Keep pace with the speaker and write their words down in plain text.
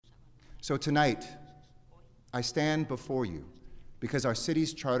So tonight, I stand before you because our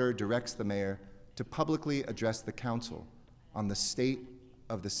city's charter directs the mayor to publicly address the council on the state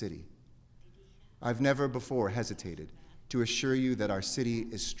of the city. I've never before hesitated to assure you that our city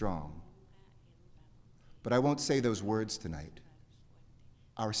is strong. But I won't say those words tonight.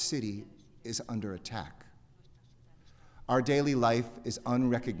 Our city is under attack. Our daily life is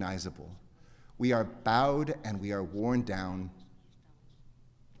unrecognizable. We are bowed and we are worn down.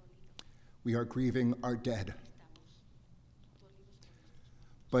 We are grieving our dead.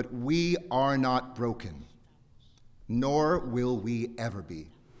 But we are not broken, nor will we ever be.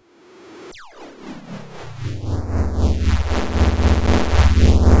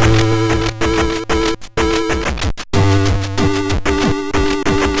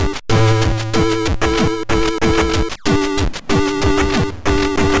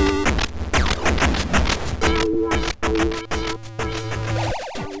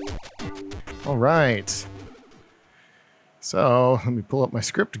 All right. So let me pull up my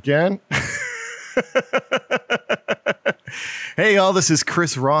script again. Hey, y'all, this is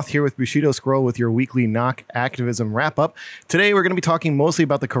Chris Roth here with Bushido Scroll with your weekly Knock Activism wrap-up. Today, we're going to be talking mostly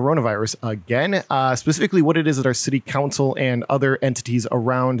about the coronavirus again, specifically what it is that our city council and other entities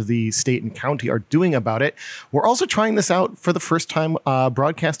around the state and county are doing about it. We're also trying this out for the first time,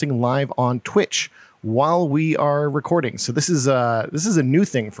 broadcasting live on Twitch while we are recording. So this is a new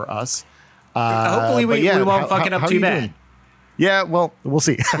thing for us. Hopefully we won't fuck it up too bad. Doing? Yeah, well, we'll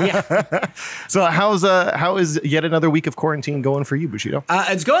see. Yeah. So how is yet another week of quarantine going for you, Bushido?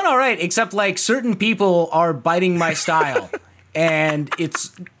 It's going all right, except like certain people are biting my style. And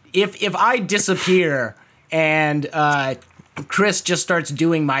it's if I disappear and Chris just starts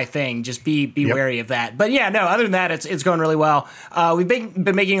doing my thing, just be wary of that. But yeah, no, other than that, it's going really well. We've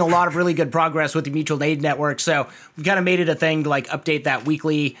been making a lot of really good progress with the mutual aid network. So we've kind of made it a thing to like update that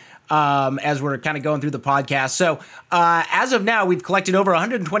weekly as we're kind of going through the podcast. So as of now, we've collected over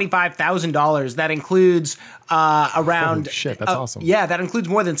 $125,000. That includes around... Holy shit, that's awesome. Yeah, that includes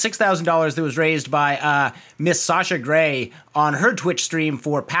more than $6,000 that was raised by Miss Sasha Gray on her Twitch stream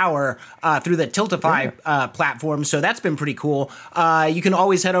for Power through the Tiltify platform. So that's been pretty cool. You can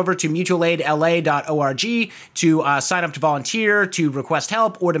always head over to mutualaidla.org to sign up to volunteer, to request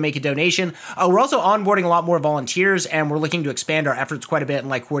help, or to make a donation. We're also onboarding a lot more volunteers, and we're looking to expand our efforts quite a bit and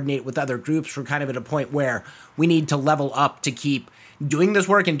like coordinate with other groups. We're kind of at a point where we need to level up to keep doing this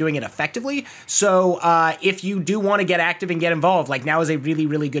work and doing it effectively. So if you do want to get active and get involved, like now is a really,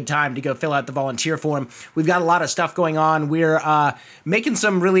 really good time to go fill out the volunteer form. We've got a lot of stuff going on. We're making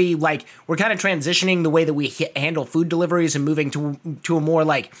some really like, we're kind of transitioning the way that we handle food deliveries and moving to a more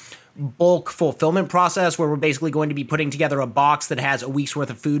like bulk fulfillment process where we're basically going to be putting together a box that has a week's worth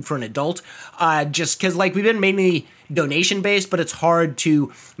of food for an adult. Just because like we've been mainly donation based, but it's hard to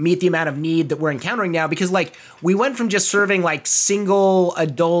meet the amount of need that we're encountering now because like we went from just serving like single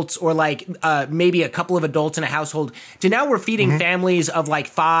adults or like maybe a couple of adults in a household to now we're feeding families of like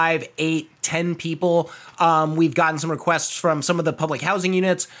 5, 8, 10 people. We've gotten some requests from some of the public housing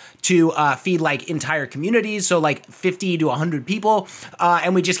units to feed like entire communities, so like 50 to 100 people,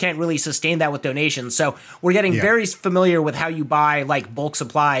 and we just can't really sustain that with donations. So we're getting very familiar with how you buy like bulk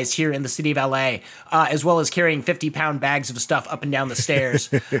supplies here in the city of LA, as well as carrying 50-pound bags of stuff up and down the stairs.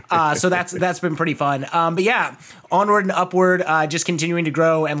 So that's been pretty fun. But yeah, onward and upward, just continuing to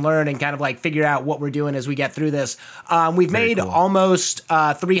grow and learn and kind of like figure out what we're doing as we get through this. We've made almost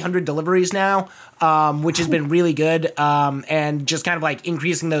 300 deliveries now, which has been really good, and just kind of like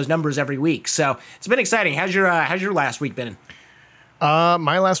increasing those numbers every week. So it's been exciting. How's your last week been?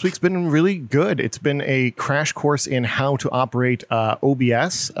 My last week's been really good. It's been a crash course in how to operate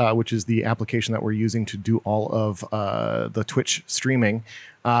OBS, which is the application that we're using to do all of the Twitch streaming.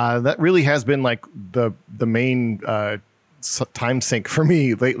 That really has been like the main time sink for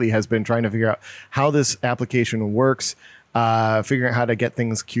me lately has been trying to figure out how this application works, figuring out how to get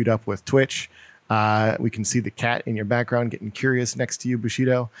things queued up with Twitch. We can see the cat in your background getting curious next to you,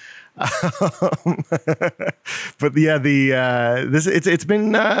 Bushido. But yeah, it's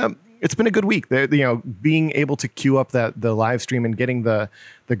been a good week. Being able to queue up the live stream and getting the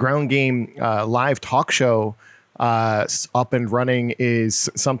Ground Game live talk show up and running is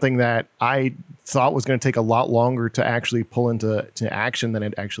something that I thought was going to take a lot longer to actually pull into action than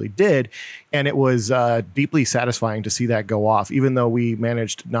it actually did. And it was deeply satisfying to see that go off, even though we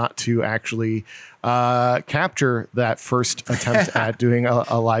managed not to actually capture that first attempt at doing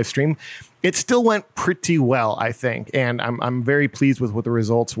a live stream. It still went pretty well, I think. And I'm very pleased with what the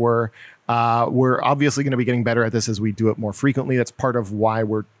results were. We're obviously going to be getting better at this as we do it more frequently. That's part of why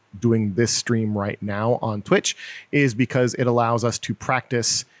we're doing this stream right now on Twitch, is because it allows us to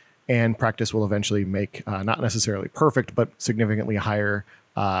practice and practice will eventually make not necessarily perfect, but significantly higher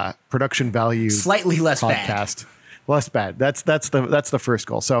production value. Slightly less podcast. Less bad. That's the first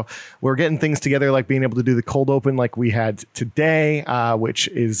goal. So we're getting things together, like being able to do the cold open like we had today, which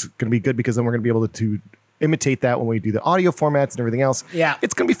is going to be good because then we're going to be able to imitate that when we do the audio formats and everything else. Yeah.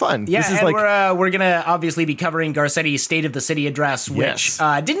 It's going to be fun. Yeah, this is and like, we're going to obviously be covering Garcetti's State of the City address, which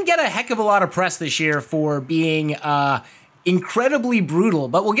didn't get a heck of a lot of press this year for being incredibly brutal,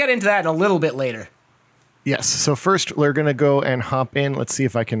 but we'll get into that in a little bit later. Yes. So first, we're going to go and hop in. Let's see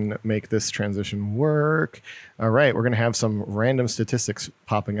if I can make this transition work. All right. We're going to have some random statistics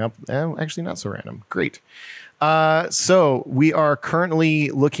popping up. Actually, not so random. Great. So we are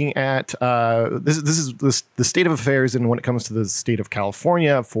currently looking at this is the state of affairs and when it comes to the state of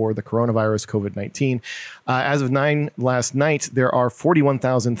California for the coronavirus COVID-19. As of 9 last night, there are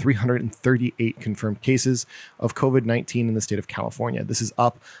 41,338 confirmed cases of COVID-19 in the state of California. This is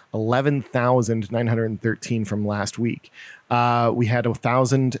up 11,913 from last week. We had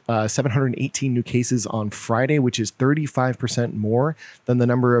 1,718 new cases on Friday, which is 35% more than the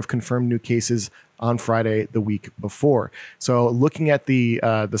number of confirmed new cases on Friday the week before. So looking at the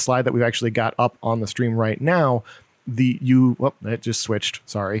slide that we've actually got up on the stream right now, it just switched.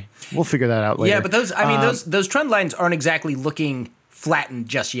 Sorry. We'll figure that out later. Yeah, but those trend lines aren't exactly looking flattened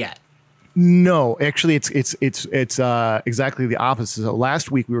just yet. No, actually, it's exactly the opposite. So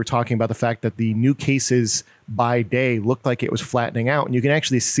last week we were talking about the fact that the new cases by day looked like it was flattening out, and you can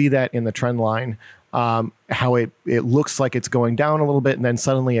actually see that in the trend line, how it looks like it's going down a little bit, and then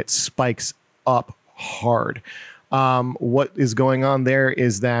suddenly it spikes up hard. What is going on there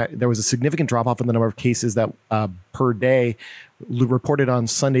is that there was a significant drop off in the number of cases that per day reported on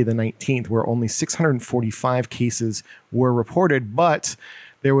Sunday the 19th, where only 645 cases were reported, but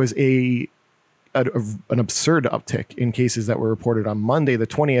there was an absurd uptick in cases that were reported on Monday, the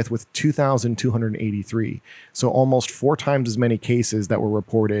 20th, with 2,283. So almost 4 times as many cases that were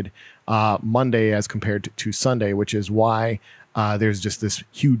reported Monday as compared to Sunday, which is why there's just this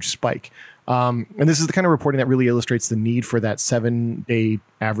huge spike. And this is the kind of reporting that really illustrates the need for that 7-day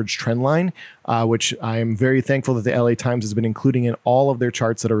average trend line, which I am very thankful that the LA Times has been including in all of their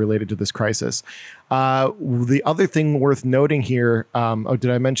charts that are related to this crisis. The other thing worth noting here, did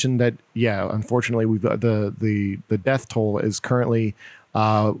I mention that? Yeah, unfortunately, we've the death toll is currently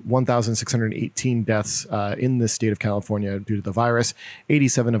 1,618 deaths in the state of California due to the virus.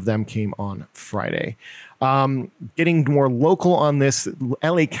 87 of them came on Friday. Getting more local on this,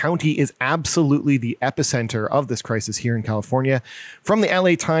 LA County is absolutely the epicenter of this crisis here in California. From the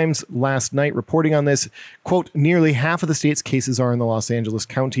LA Times last night reporting on this, quote, nearly half of the state's cases are in the Los Angeles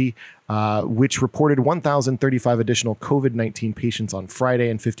County, which reported 1,035 additional COVID-19 patients on Friday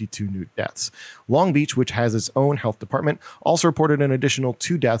and 52 new deaths. Long Beach, which has its own health department, also reported an additional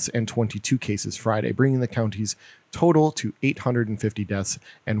 2 deaths and 22 cases Friday, bringing the county's total to 850 deaths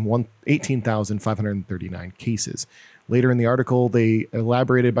and 18,539 cases. Later in the article, they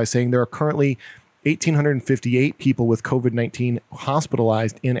elaborated by saying there are currently 1,858 people with COVID-19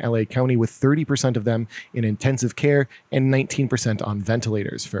 hospitalized in LA County, with 30% of them in intensive care and 19% on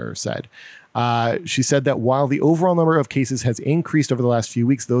ventilators, Ferrer said. She said that while the overall number of cases has increased over the last few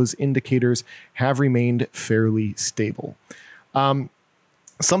weeks, those indicators have remained fairly stable.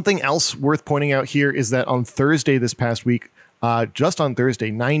 Something else worth pointing out here is that on Thursday this past week, just on Thursday,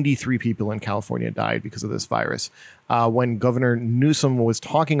 93 people in California died because of this virus. When Governor Newsom was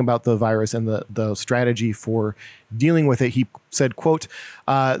talking about the virus and the strategy for dealing with it, he said, quote,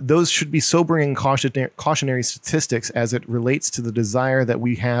 those should be sobering and cautionary statistics as it relates to the desire that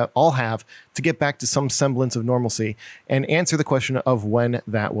we all have to get back to some semblance of normalcy and answer the question of when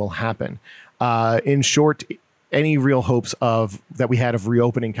that will happen. In short, any real hopes that we had of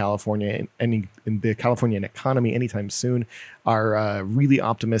reopening California and in the Californian economy anytime soon are really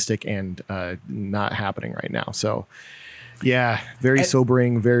optimistic and not happening right now. So, yeah, very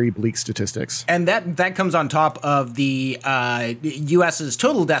sobering, very bleak statistics. And that comes on top of the U.S.'s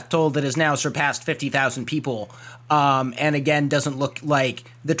total death toll that has now surpassed 50,000 people. And again, doesn't look like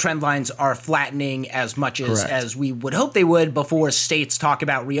the trend lines are flattening as much as we would hope they would before states talk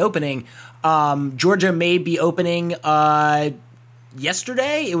about reopening. Georgia may be opening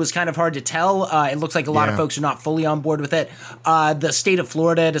yesterday. It was kind of hard to tell. It looks like a lot of folks are not fully on board with it. The state of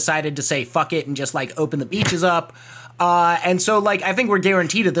Florida decided to say fuck it and just open the beaches up. And so I think we're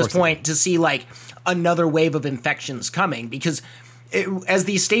guaranteed at this point to see another wave of infections coming, because as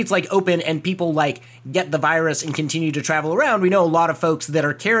these states open and people get the virus and continue to travel around, we know a lot of folks that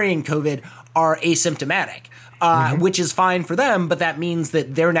are carrying COVID are asymptomatic. Which is fine for them, but that means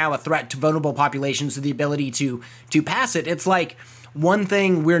that they're now a threat to vulnerable populations with the ability to pass it. It's one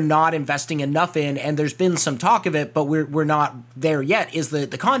thing we're not investing enough in, and there's been some talk of it, but we're not there yet, is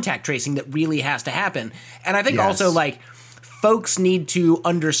the contact tracing that really has to happen. And I think also like folks need to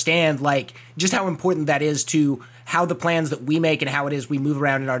understand like just how important that is to how the plans that we make and how it is we move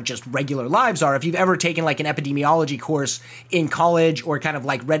around in our just regular lives are. If you've ever taken like an epidemiology course in college or kind of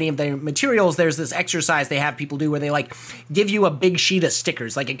like read any of their materials, there's this exercise they have people do where they like give you a big sheet of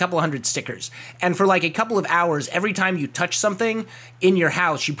stickers, like a couple hundred stickers. And for like a couple of hours, every time you touch something in your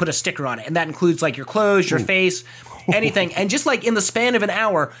house, you put a sticker on it. And that includes like your clothes, your face, anything. And just like in the span of an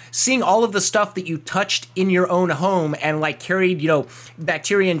hour, seeing all of the stuff that you touched in your own home and like carried, you know,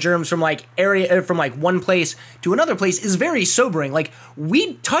 bacteria and germs from like one place to another place is very sobering. Like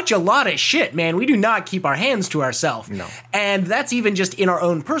we touch a lot of shit, man. We do not keep our hands to ourselves. No. And that's even just in our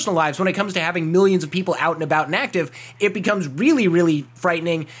own personal lives. When it comes to having millions of people out and about and active, it becomes really, really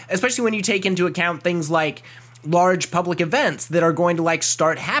frightening, especially when you take into account things like large public events that are going to like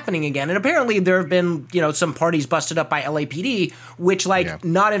start happening again. And apparently there have been, you know, some parties busted up by LAPD, which like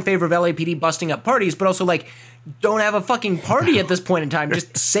not in favor of LAPD busting up parties, but also like don't have a fucking party at this point in time.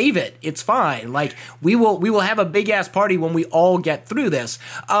 Just save it. It's fine. Like we will have a big ass party when we all get through this.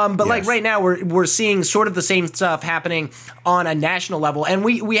 But like right now we're seeing sort of the same stuff happening on a national level. And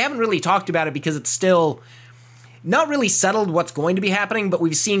we haven't really talked about it because it's still not really settled what's going to be happening, but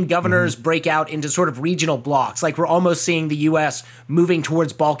we've seen governors break out into sort of regional blocks. Like we're almost seeing the U.S. moving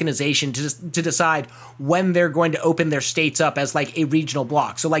towards balkanization to decide when they're going to open their states up as like a regional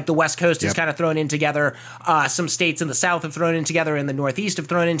block. So like the West Coast is kind of thrown in together. Some states in the South have thrown in together, and the Northeast have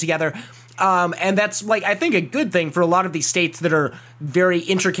thrown in together. And that's like, I think, a good thing for a lot of these states that are very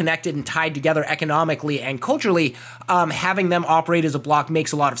interconnected and tied together economically and culturally. Having them operate as a block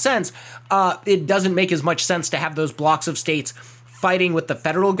makes a lot of sense. It doesn't make as much sense to have those blocks of states fighting with the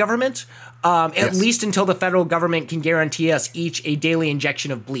federal government, at least until the federal government can guarantee us each a daily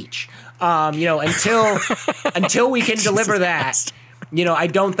injection of bleach. You know, until we can deliver that, you know, I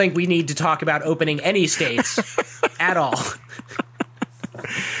don't think we need to talk about opening any states at all.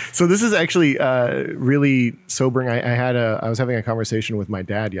 So this is actually really sobering. I was having a conversation with my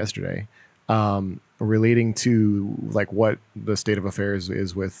dad yesterday, relating to like what the state of affairs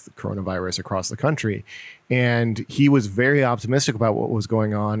is with coronavirus across the country, and he was very optimistic about what was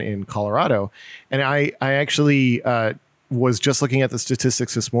going on in Colorado, and I actually was just looking at the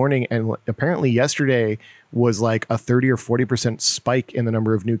statistics this morning, and apparently yesterday was like a 30 or 40% spike in the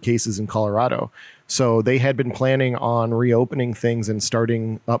number of new cases in Colorado. So they had been planning on reopening things and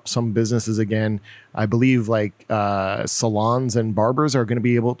starting up some businesses again. I believe like salons and barbers we're going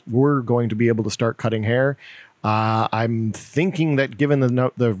to be able to start cutting hair. I'm thinking that given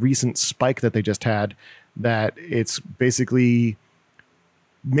the recent spike that they just had, that it's basically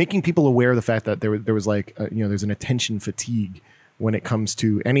making people aware of the fact that there was like, there's an attention fatigue when it comes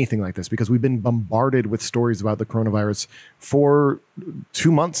to anything like this, because we've been bombarded with stories about the coronavirus for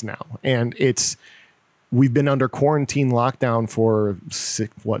 2 months now. And we've been under quarantine lockdown for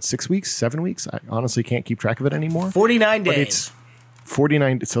 6 weeks, 7 weeks? I honestly can't keep track of it anymore. 49 days. It's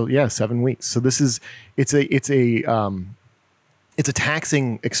 49. So yeah, 7 weeks. So it's a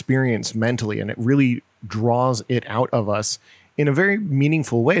taxing experience mentally, and it really draws it out of us in a very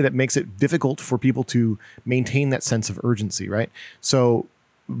meaningful way that makes it difficult for people to maintain that sense of urgency, right? So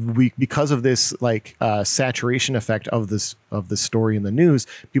because of this like saturation effect of this story in the news,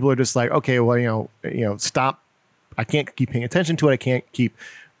 people are just like, okay, well, stop. I can't keep paying attention to it. I can't keep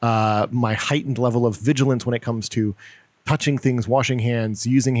my heightened level of vigilance when it comes to touching things, washing hands,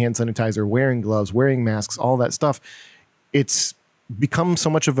 using hand sanitizer, wearing gloves, wearing masks, all that stuff. It's become so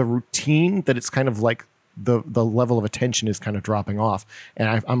much of a routine that it's kind of like the level of attention is kind of dropping off.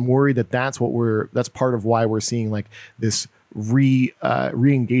 And I'm worried that's part of why we're seeing like this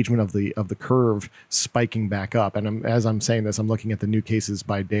re-engagement of the curve spiking back up. And as I'm saying this, I'm looking at the new cases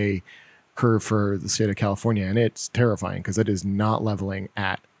by day curve for the state of California, and it's terrifying because it is not leveling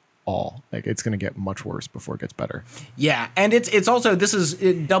at all. Like it's going to get much worse before it gets better. Yeah, and it's also, this is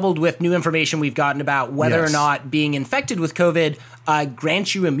doubled with new information we've gotten about whether or not being infected with COVID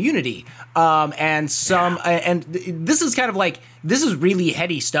grants you immunity. And this is kind of like, this is really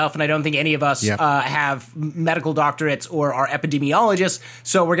heady stuff, and I don't think any of us have medical doctorates or are epidemiologists,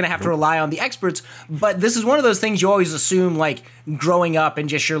 so we're going to have to rely on the experts. But this is one of those things you always assume, like growing up in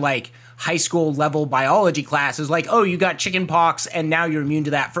just your like high school level biology class is like, oh, you got chicken pox and now you're immune to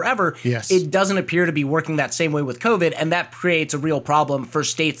that forever. Yes. It doesn't appear to be working that same way with COVID, and that creates a real problem for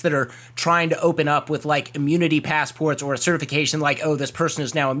states that are trying to open up with like immunity passports or a certification like, oh, this person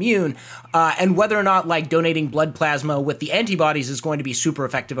is now immune, and whether or not like donating blood plasma with the antibodies is going to be super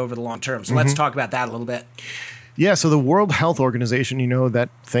effective over the long term. So let's talk about that a little bit. Yeah, so the World Health Organization, that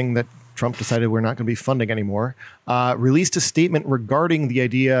thing that Trump decided we're not going to be funding anymore, released a statement regarding the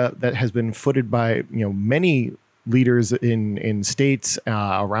idea that has been footed by many leaders in states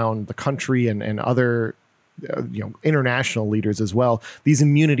around the country and other international leaders as well. These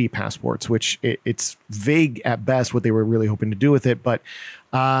immunity passports, which it's vague at best what they were really hoping to do with it, but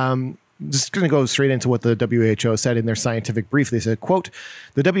just going to go straight into what the WHO said in their scientific brief. They said, quote,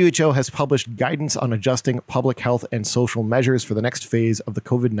 "The WHO has published guidance on adjusting public health and social measures for the next phase of the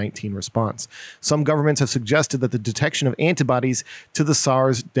COVID-19 response. Some governments have suggested that the detection of antibodies to the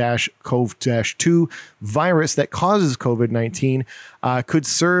SARS-CoV-2 virus that causes COVID-19 could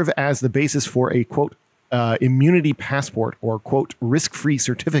serve as the basis for a, quote, immunity passport or, quote, risk-free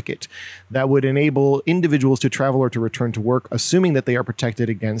certificate that would enable individuals to travel or to return to work, assuming that they are protected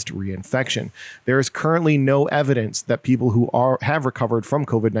against reinfection. There is currently no evidence that people who have recovered from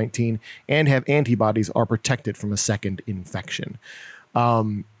COVID-19 and have antibodies are protected from a second infection."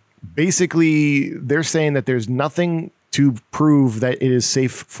 Basically, they're saying that there's nothing to prove that it is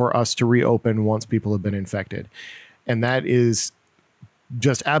safe for us to reopen once people have been infected. And that is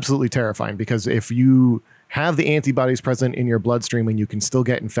just absolutely terrifying, because if you have the antibodies present in your bloodstream and you can still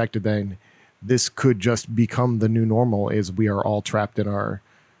get infected, then this could just become the new normal, is we are all trapped in our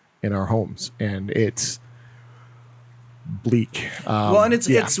homes, and it's bleak. And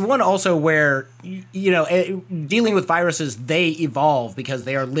it's one also where dealing with viruses, they evolve because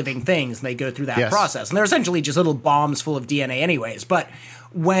they are living things and they go through that process, and they're essentially just little bombs full of DNA anyways. But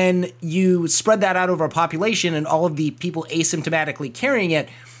when you spread that out over a population and all of the people asymptomatically carrying it,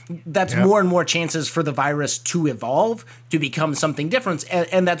 that's more and more chances for the virus to evolve, to become something different.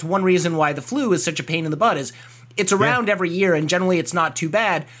 And that's one reason why the flu is such a pain in the butt, is it's around every year, and generally it's not too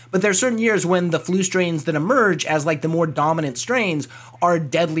bad. But there are certain years when the flu strains that emerge as like the more dominant strains are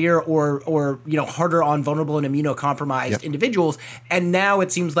deadlier or harder on vulnerable and immunocompromised individuals. And now it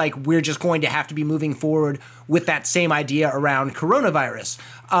seems like we're just going to have to be moving forward with that same idea around coronavirus,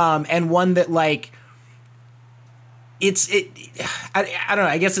 and one that like I don't know.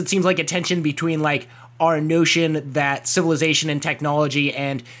 I guess it seems like a tension between like our notion that civilization and technology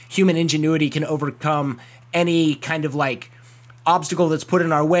and human ingenuity can overcome any kind of like obstacle that's put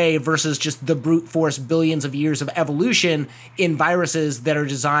in our way versus just the brute force billions of years of evolution in viruses that are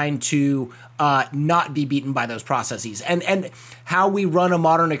designed to not be beaten by those processes, and how we run a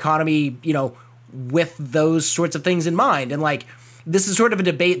modern economy, with those sorts of things in mind. And like, this is sort of a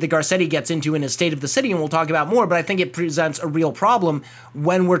debate that Garcetti gets into in his State of the City, and we'll talk about more, but I think it presents a real problem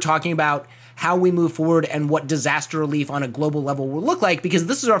when we're talking about how we move forward and what disaster relief on a global level will look like, because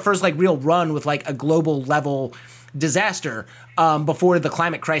this is our first like real run with like a global level disaster before the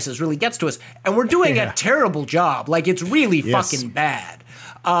climate crisis really gets to us. And we're doing a terrible job. Like, it's really fucking bad.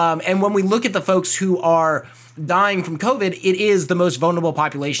 And when we look at the folks who are dying from COVID, it is the most vulnerable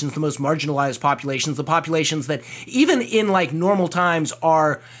populations, the most marginalized populations, the populations that even in like normal times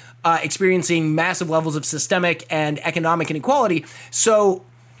are experiencing massive levels of systemic and economic inequality. So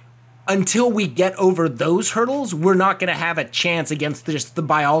until we get over those hurdles, we're not going to have a chance against just the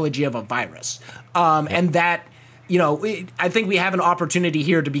biology of a virus. And that, I think we have an opportunity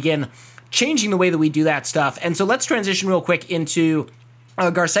here to begin changing the way that we do that stuff. And so let's transition real quick into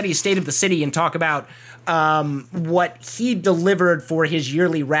Garcetti's State of the City and talk about what he delivered for his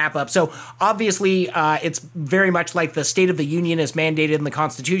yearly wrap-up. So obviously, it's very much like the State of the Union is mandated in the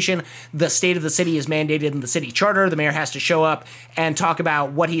Constitution. The State of the City is mandated in the city charter. The mayor has to show up and talk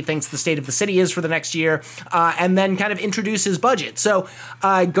about what he thinks the state of the city is for the next year, and then kind of introduce his budget. So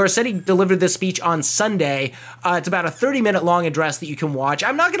Garcetti delivered this speech on Sunday. It's about a 30-minute long address that you can watch.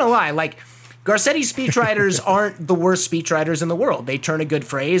 I'm not going to lie, like, Garcetti's speechwriters aren't the worst speechwriters in the world. They turn a good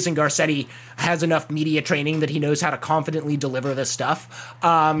phrase, and Garcetti has enough media training that he knows how to confidently deliver this stuff.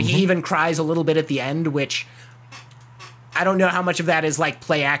 He even cries a little bit at the end, which I don't know how much of that is like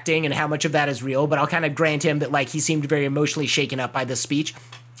play acting and how much of that is real, but I'll kind of grant him that like he seemed very emotionally shaken up by this speech.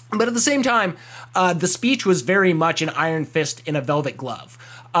 But at the same time, the speech was very much an iron fist in a velvet glove.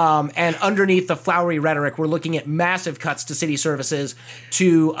 And underneath the flowery rhetoric, we're looking at massive cuts to city services,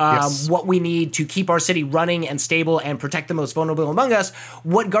 to what we need to keep our city running and stable and protect the most vulnerable among us.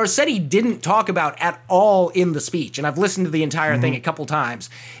 What Garcetti didn't talk about at all in the speech, and I've listened to the entire thing a couple times,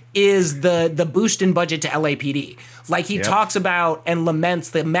 is the boost in budget to LAPD. Like, he talks about and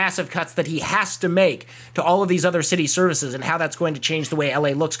laments the massive cuts that he has to make to all of these other city services and how that's going to change the way LA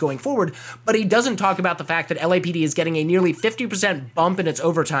looks going forward. But he doesn't talk about the fact that LAPD is getting a nearly 50% bump in its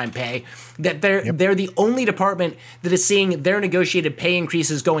overtime pay, that they're the only department that is seeing their negotiated pay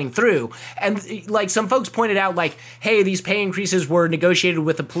increases going through. And like some folks pointed out, like, hey, these pay increases were negotiated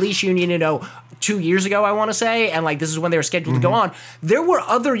with the police union, 2 years ago, I want to say, and like this is when they were scheduled to go on, there were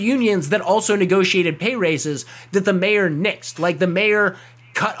other unions that also negotiated pay raises that the mayor nixed. Like the mayor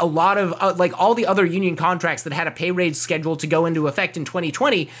cut a lot of like all the other union contracts that had a pay raise scheduled to go into effect in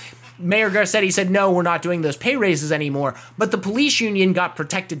 2020. Mayor Garcetti said, no, we're not doing those pay raises anymore. But the police union got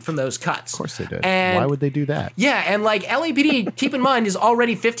protected from those cuts. Of course they did. And why would they do that? yeah, and like LAPD, keep in mind, is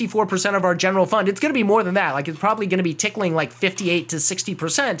already 54% of our general fund. It's going to be more than that. Like it's probably going to be tickling like 58 to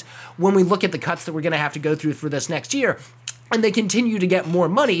 60% when we look at the cuts that we're going to have to go through for this next year. And they continue to get more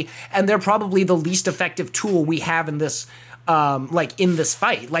money, and they're probably the least effective tool we have in this, in this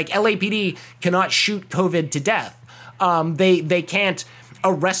fight. Like LAPD cannot shoot COVID to death. They can't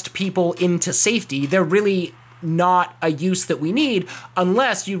arrest people into safety. They're really not a use that we need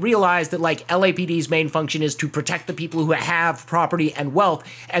unless you realize that like LAPD's main function is to protect the people who have property and wealth,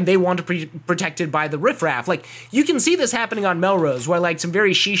 and they want to be protected by the riffraff. Like you can see this happening on Melrose, where like some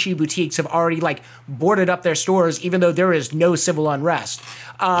very shishi boutiques have already like boarded up their stores even though there is no civil unrest.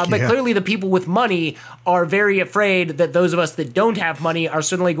 But clearly the people with money are very afraid that those of us that don't have money are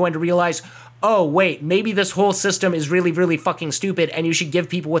suddenly going to realize, oh, wait, maybe this whole system is really, really fucking stupid and you should give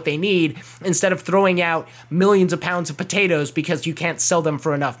people what they need instead of throwing out millions of pounds of potatoes because you can't sell them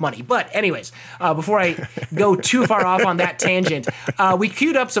for enough money. But anyways, before I go too far off on that tangent, we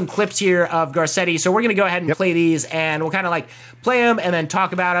queued up some clips here of Garcetti. So we're going to go ahead and play these, and we'll kind of like play them and then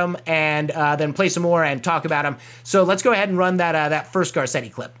talk about them, and then play some more and talk about them. So let's go ahead and run that first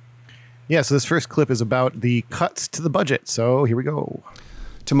Garcetti clip. Yeah, so this first clip is about the cuts to the budget. So here we go.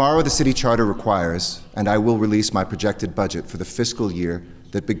 Tomorrow, the city charter requires, and I will release my projected budget for the fiscal year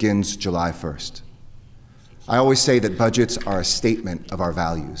that begins July 1st. I always say that budgets are a statement of our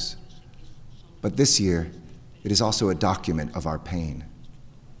values. But this year, it is also a document of our pain.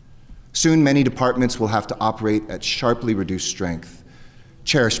 Soon, many departments will have to operate at sharply reduced strength.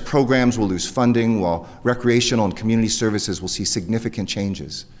 Cherished programs will lose funding, while recreational and community services will see significant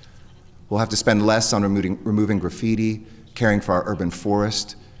changes. We'll have to spend less on removing graffiti, caring for our urban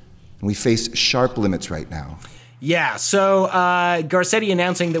forest, and we face sharp limits right now. Yeah, so Garcetti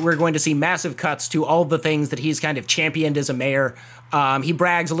announcing that we're going to see massive cuts to all of the things that he's kind of championed as a mayor. He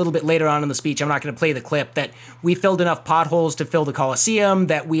brags a little bit later on in the speech, I'm not going to play the clip, that we filled enough potholes to fill the Coliseum,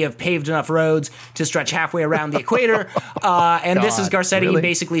 that we have paved enough roads to stretch halfway around the equator. And God, this is Garcetti really?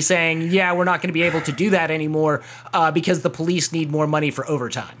 basically saying, yeah, we're not going to be able to do that anymore because the police need more money for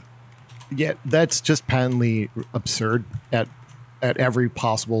overtime. Yeah, that's just patently absurd at every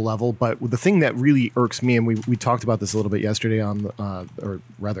possible level. But the thing that really irks me, and we talked about this a little bit yesterday on, or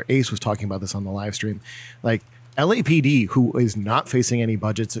rather Ace was talking about this on the live stream, like LAPD, who is not facing any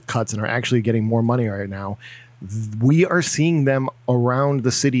budget cuts and are actually getting more money right now, we are seeing them around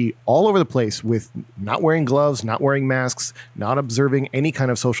the city all over the place with not wearing gloves, not wearing masks, not observing any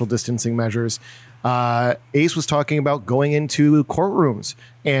kind of social distancing measures. Ace was talking about going into courtrooms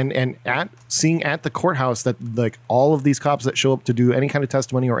and seeing at the courthouse that like all of these cops that show up to do any kind of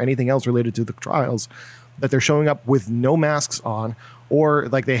testimony or anything else related to the trials, that they're showing up with no masks on, or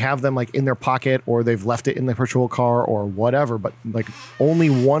like they have them like in their pocket, or they've left it in the patrol car or whatever, but like only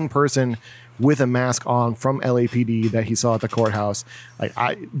one person with a mask on from LAPD that he saw at the courthouse. Like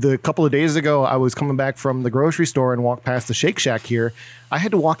the couple of days ago, I was coming back from the grocery store and walked past the Shake Shack here. I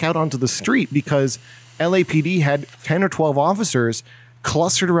had to walk out onto the street because LAPD had 10 or 12 officers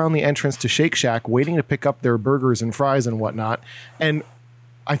clustered around the entrance to Shake Shack waiting to pick up their burgers and fries and whatnot. And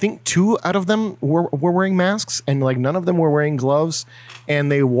I think 2 out of them were wearing masks, and like none of them were wearing gloves.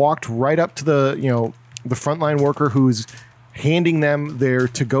 And they walked right up to the frontline worker who's handing them their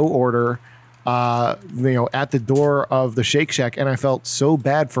to-go order at the door of the Shake Shack. And I felt so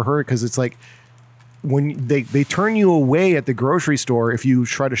bad for her, because it's like when they turn you away at the grocery store if you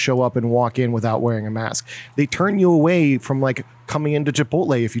try to show up and walk in without wearing a mask. They turn you away from like coming into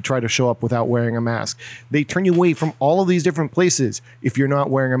Chipotle if you try to show up without wearing a mask. They turn you away from all of these different places if you're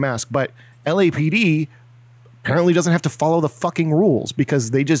not wearing a mask. But LAPD apparently doesn't have to follow the fucking rules, because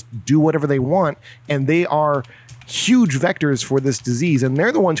they just do whatever they want, and they are huge vectors for this disease, and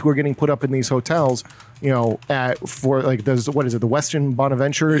they're the ones who are getting put up in these hotels, for like the Westin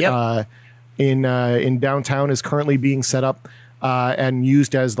Bonaventure. Yep. In downtown is currently being set up and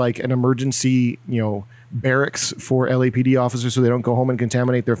used as like an emergency, barracks for LAPD officers so they don't go home and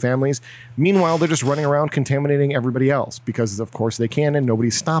contaminate their families. Meanwhile, they're just running around contaminating everybody else because, of course, they can, and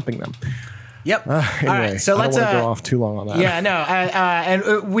nobody's stopping them. Yep. Anyway, all right, so let's I don't want to go off too long on that. Yeah, no,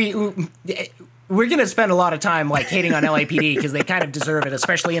 and we're going to spend a lot of time like hating on LAPD because they kind of deserve it,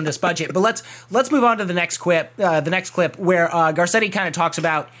 especially in this budget. But let's move on to the next clip. The next clip where Garcetti kind of talks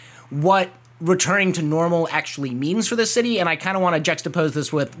about what returning to normal actually means for the city, and I kind of want to juxtapose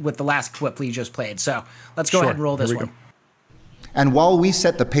this with the last clip we just played. So let's go ahead and roll this one. And while we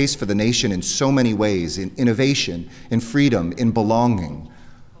set the pace for the nation in so many ways, in innovation, in freedom, in belonging,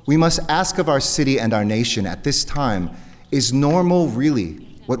 we must ask of our city and our nation at this time, is normal really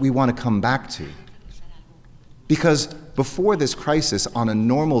what we want to come back to? Because before this crisis, on a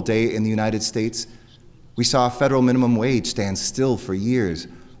normal day in the United States, we saw federal minimum wage stand still for years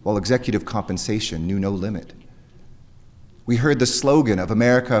while executive compensation knew no limit. We heard the slogan of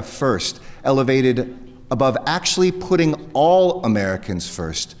America First elevated above actually putting all Americans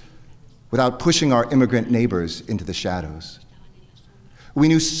first without pushing our immigrant neighbors into the shadows. We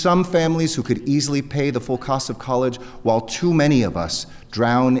knew some families who could easily pay the full cost of college while too many of us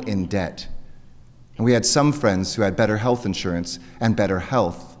drown in debt. And we had some friends who had better health insurance and better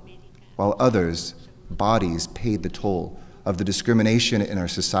health, while others' bodies paid the toll of the discrimination in our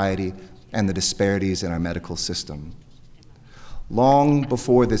society and the disparities in our medical system. Long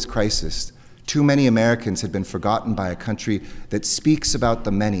before this crisis, too many Americans had been forgotten by a country that speaks about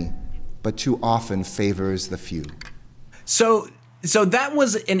the many, but too often favors the few. So that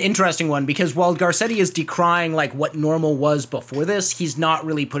was an interesting one, because while Garcetti is decrying like what normal was before this, he's not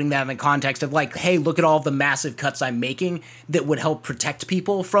really putting that in the context of like, hey, look at all the massive cuts I'm making that would help protect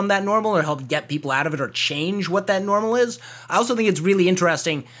people from that normal or help get people out of it or change what that normal is. I also think it's really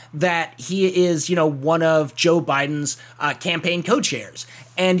interesting that he is, one of Joe Biden's campaign co-chairs.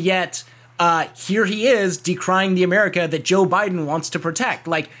 And yet here he is decrying the America that Joe Biden wants to protect.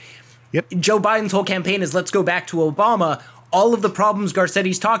 Like, yep. Joe Biden's whole campaign is let's go back to Obama. All of the problems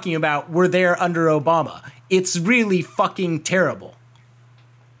Garcetti's talking about were there under Obama. It's really fucking terrible.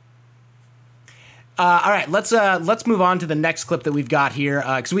 All right, let's move on to the next clip that we've got here,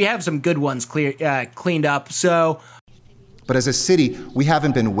 because we have some good ones cleaned up. So, but as a city, we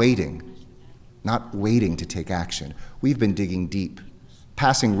haven't been not waiting to take action. We've been digging deep,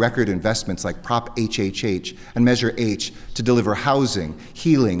 passing record investments like Prop HHH and Measure H to deliver housing,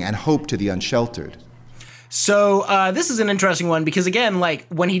 healing, and hope to the unsheltered. So this is an interesting one because, again, like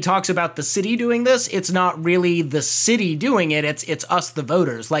when he talks about the city doing this, it's not really the city doing it. It's us, the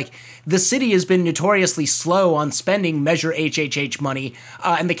voters. Like the city has been notoriously slow on spending Measure HHH money,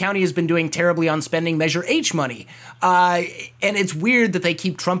 and the county has been doing terribly on spending Measure H money. And it's weird that they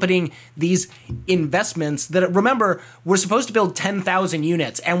keep trumpeting these investments that, remember, we're supposed to build 10,000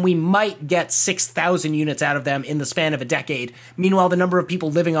 units, and we might get 6,000 units out of them in the span of a decade. Meanwhile, the number of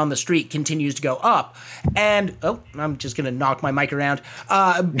people living on the street continues to go up. And, I'm just going to knock my mic around.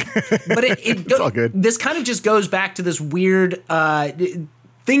 But it's all good. This kind of just goes back to this weird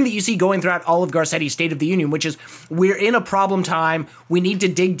thing that you see going throughout all of Garcetti's State of the Union, which is we're in a problem time. We need to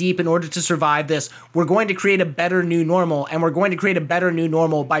dig deep in order to survive this. We're going to create a better new normal, and we're going to create a better new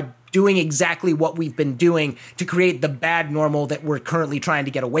normal by doing exactly what we've been doing to create the bad normal that we're currently trying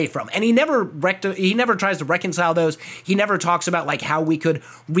to get away from. And he never tries to reconcile those. He never talks about like how we could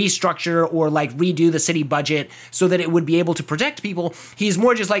restructure or like redo the city budget so that it would be able to protect people. He's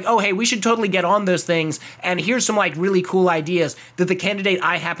more just like, oh, hey, we should totally get on those things. And here's some like really cool ideas that the candidate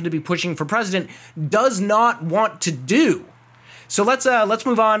I happen to be pushing for president does not want to do. So let's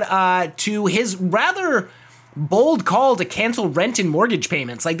move on to his rather bold call to cancel rent and mortgage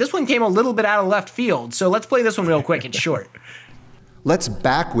payments. Like this one came a little bit out of left field. So let's play this one real quick. It's short. Let's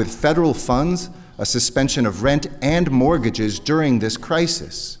back with federal funds a suspension of rent and mortgages during this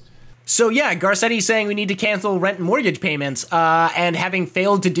crisis. So yeah, Garcetti's saying we need to cancel rent and mortgage payments, and having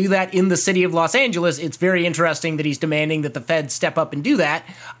failed to do that in the city of Los Angeles, it's very interesting that he's demanding that the feds step up and do that,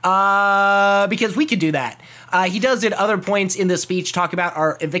 because we could do that. He does at other points in this speech talk about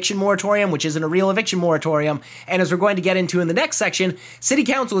our eviction moratorium, which isn't a real eviction moratorium, and as we're going to get into in the next section, City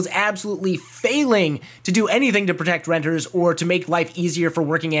Council is absolutely failing to do anything to protect renters or to make life easier for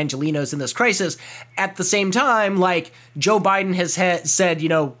working Angelenos in this crisis. At the same time, like, Joe Biden has said,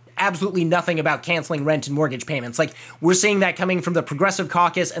 absolutely nothing about canceling rent and mortgage payments. Like, we're seeing that coming from the Progressive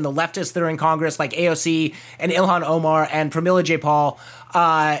Caucus and the leftists that are in Congress, like AOC and Ilhan Omar and Pramila Jayapal.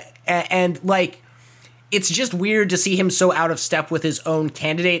 And like, it's just weird to see him so out of step with his own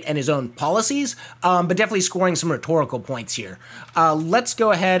candidate and his own policies, but definitely scoring some rhetorical points here. Let's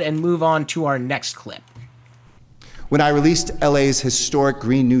go ahead and move on to our next clip. When I released LA's historic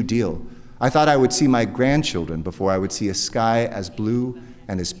Green New Deal, I thought I would see my grandchildren before I would see a sky as blue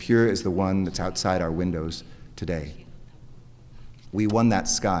and as pure as the one that's outside our windows today. We won that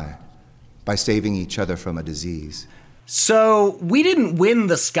sky by saving each other from a disease. So we didn't win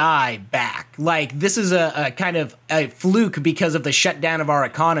the sky back. Like, this is a kind of a fluke because of the shutdown of our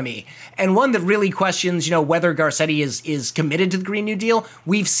economy. And one that really questions, whether Garcetti is committed to the Green New Deal.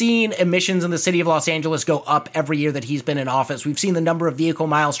 We've seen emissions in the city of Los Angeles go up every year that he's been in office. We've seen the number of vehicle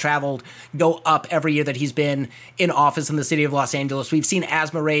miles traveled go up every year that he's been in office in the city of Los Angeles. We've seen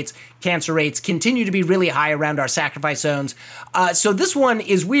asthma rates, cancer rates continue to be really high around our sacrifice zones. So this one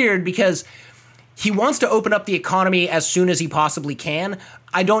is weird because he wants to open up the economy as soon as he possibly can.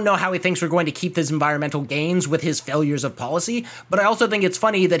 I don't know how he thinks we're going to keep his environmental gains with his failures of policy, but I also think it's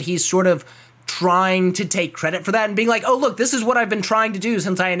funny that he's sort of trying to take credit for that and being like, oh, look, this is what I've been trying to do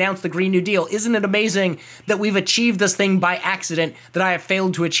since I announced the Green New Deal. Isn't it amazing that we've achieved this thing by accident that I have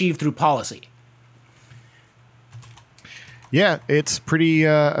failed to achieve through policy? Yeah, it's pretty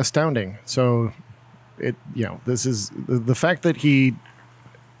astounding. So, this is the fact that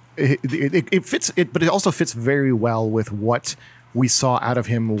it fits it, but it also fits very well with what we saw out of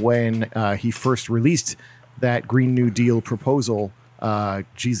him when he first released that Green New Deal proposal.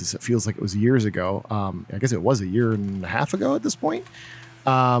 Jesus, it feels like it was years ago. I guess it was a year and a half ago at this point.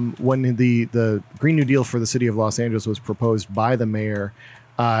 When the Green New Deal for the city of Los Angeles was proposed by the mayor,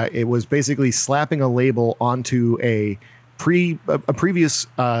 it was basically slapping a label onto a previous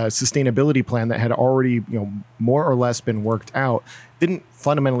sustainability plan that had already, more or less been worked out. Didn't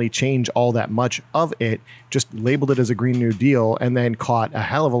fundamentally change all that much of it, just labeled it as a Green New Deal, and then caught a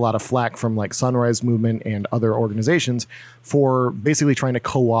hell of a lot of flack from like Sunrise Movement and other organizations for basically trying to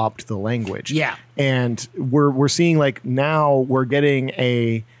co-opt the language. Yeah. And we're seeing like now we're getting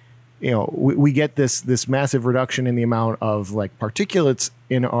we get this massive reduction in the amount of like particulates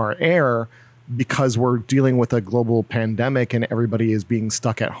in our air because we're dealing with a global pandemic and everybody is being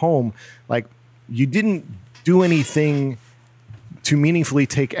stuck at home. Like, you didn't do anything to meaningfully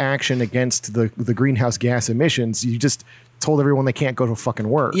take action against the greenhouse gas emissions. You just told everyone they can't go to fucking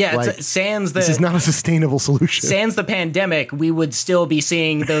work. Yeah, like, this is not a sustainable solution. Sans the pandemic, we would still be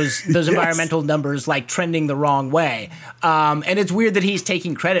seeing those Yes. environmental numbers like trending the wrong way. And it's weird that he's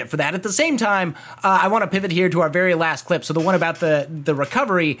taking credit for that. At the same time, I want to pivot here to our very last clip. So the one about the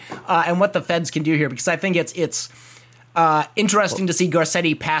recovery and what the feds can do here, because I think it's interesting to see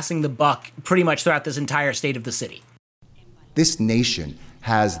Garcetti passing the buck pretty much throughout this entire state of the city. This nation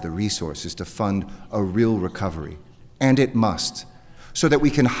has the resources to fund a real recovery, and it must, so that we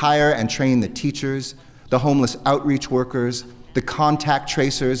can hire and train the teachers, the homeless outreach workers, the contact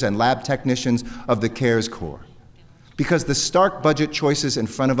tracers and lab technicians of the CARES Corps. Because the stark budget choices in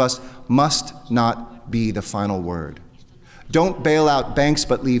front of us must not be the final word. Don't bail out banks,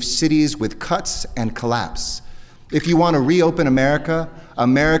 but leave cities with cuts and collapse. If you want to reopen America,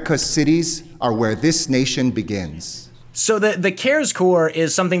 America's cities are where this nation begins. So the CARES Corps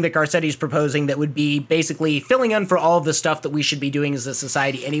is something that Garcetti's proposing that would be basically filling in for all of the stuff that we should be doing as a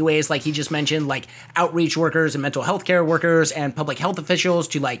society anyways, like he just mentioned, like outreach workers and mental health care workers and public health officials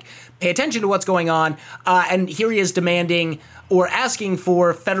to like pay attention to what's going on. And here he is demanding or asking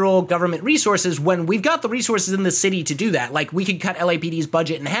for federal government resources when we've got the resources in the city to do that. Like, we could cut LAPD's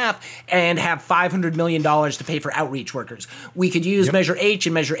budget in half and have $500 million to pay for outreach workers. We could use Measure H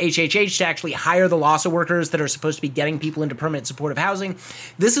and Measure HHH to actually hire the LAHSA workers that are supposed to be getting people into permanent supportive housing.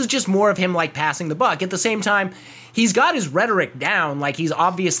 This is just more of him like passing the buck. At the same time, he's got his rhetoric down. Like, he's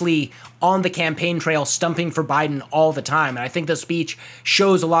obviously on the campaign trail stumping for Biden all the time. And I think the speech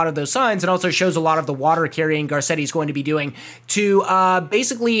shows a lot of those signs and also shows a lot of the water carrying Garcetti's going to be doing to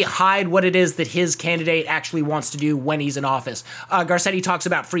basically hide what it is that his candidate actually wants to do when he's in office. Garcetti talks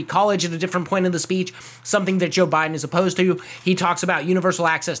about free college at a different point in the speech, something that Joe Biden is opposed to. He talks about universal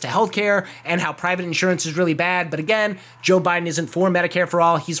access to healthcare and how private insurance is really bad. But again, Joe Biden isn't for Medicare for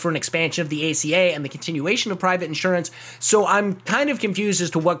all. He's for an expansion of the ACA and the continuation of private insurance. So I'm kind of confused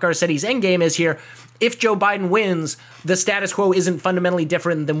as to what Garcetti's endgame is here. If Joe Biden wins, the status quo isn't fundamentally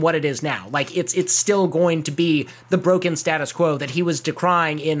different than what it is now. Like, it's still going to be the broken status quo that he was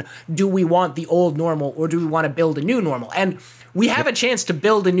decrying in, do we want the old normal or do we want to build a new normal? And we have a chance to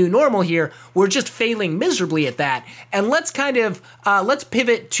build a new normal here. We're just failing miserably at that. And let's kind of, let's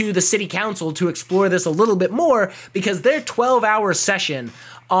pivot to the city council to explore this a little bit more, because their 12-hour session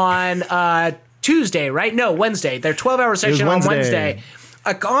on Tuesday, right? No, Wednesday. Their 12-hour session on Wednesday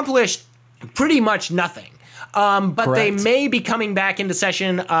accomplished pretty much nothing. But Correct. They may be coming back into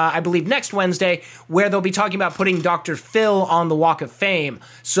session, I believe, next Wednesday, where they'll be talking about putting Dr. Phil on the Walk of Fame.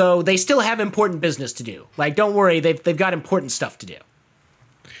 So they still have important business to do. Like, don't worry, they've got important stuff to do.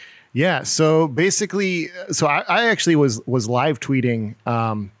 Yeah. So basically, I actually was live tweeting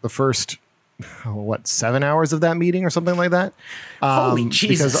the first 7 hours of that meeting or something like that. Holy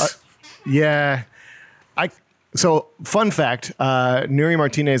Jesus! Because So, fun fact, Nuri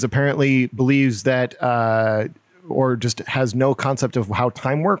Martinez apparently believes that, or just has no concept of how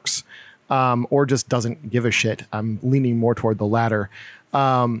time works, or just doesn't give a shit. I'm leaning more toward the latter.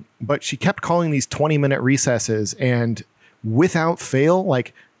 But she kept calling these 20-minute recesses, and without fail,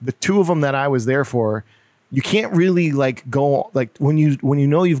 like the two of them that I was there for, you can't really like go like when you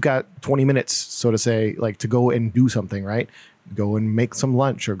know you've got 20 minutes, so to say, like to go and do something, right? Go and make some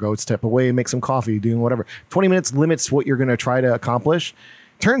lunch or go step away and make some coffee, doing whatever. 20 minutes limits what you're going to try to accomplish.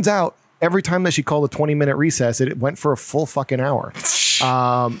 Turns out every time that she called a 20-minute recess, it went for a full fucking hour.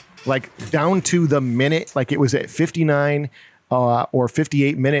 Like down to the minute, like it was at 59 or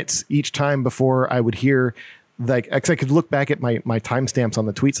 58 minutes each time before I would hear, like, I could look back at my timestamps on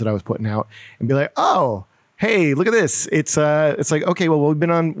the tweets that I was putting out and be like, oh, hey, look at this. It's like, okay, well, we've been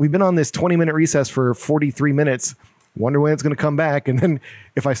on this 20-minute recess for 43 minutes. Wonder when it's going to come back. And then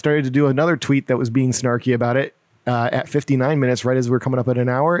if I started to do another tweet that was being snarky about it at 59 minutes, right as we're coming up at an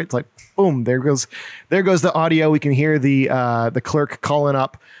hour, it's like, boom, there goes the audio. We can hear the clerk calling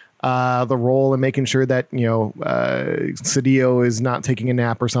up the roll and making sure that, Cedillo is not taking a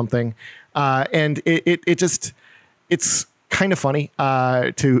nap or something. And it's kind of funny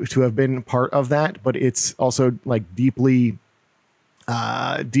to have been part of that, but it's also like deeply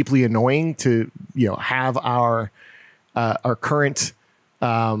annoying to, have our current,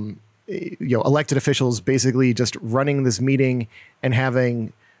 elected officials basically just running this meeting and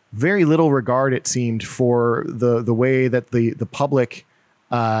having very little regard, it seemed, for the way that the public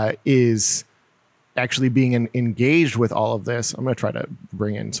is actually being engaged with all of this. I'm going to try to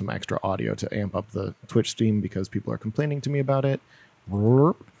bring in some extra audio to amp up the Twitch stream because people are complaining to me about it.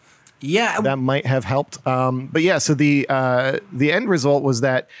 Yeah, that might have helped. But yeah, so the end result was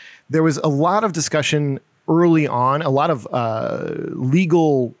that there was a lot of discussion early on, a lot of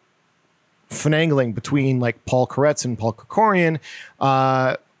legal finagling between like Paul Koretz and Paul Krikorian,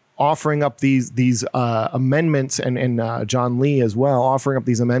 offering up these amendments, and John Lee as well, offering up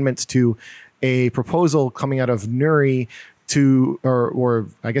these amendments to a proposal coming out of Nuri or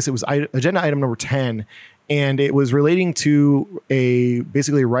I guess it was agenda item number 10. And it was relating to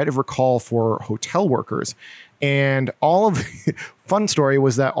basically a right of recall for hotel workers. And fun story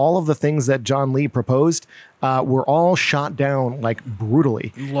was that all of the things that John Lee proposed were all shot down like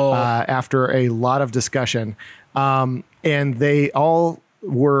brutally after a lot of discussion. And they all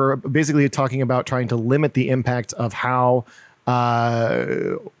were basically talking about trying to limit the impact of how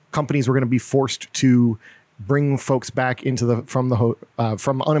companies were going to be forced to bring folks back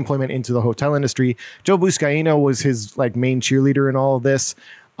from unemployment into the hotel industry. Joe Buscaino was his like main cheerleader in all of this.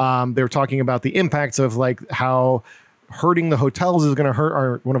 They were talking about the impacts of like how hurting the hotels is going to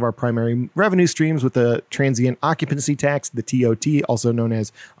hurt one of our primary revenue streams with the transient occupancy tax, the TOT, also known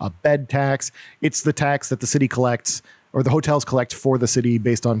as a bed tax. It's the tax that the city collects, or the hotels collect for the city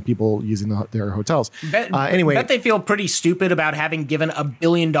based on people using their hotels. Anyway, bet they feel pretty stupid about having given $1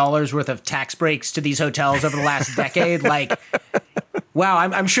 billion worth of tax breaks to these hotels over the last decade. Like, wow,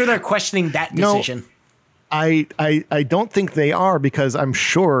 I'm sure they're questioning that decision. No, I don't think they are, because I'm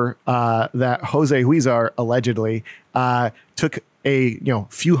sure that Jose Huizar allegedly took a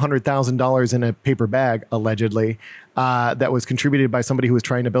few $100,000 in a paper bag, allegedly, that was contributed by somebody who was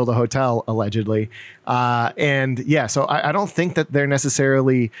trying to build a hotel, allegedly. And yeah, so I don't think that they're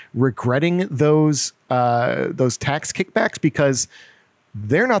necessarily regretting those tax kickbacks, because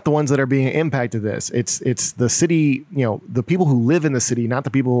they're not the ones that are being impacted this. It's the city, the people who live in the city, not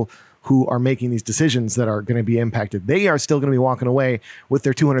the people who are making these decisions, that are going to be impacted. They are still going to be walking away with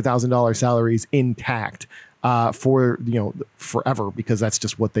their $200,000 salaries intact for forever, because that's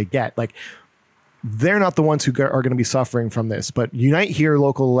just what they get. Like, they're not the ones who are going to be suffering from this. But Unite Here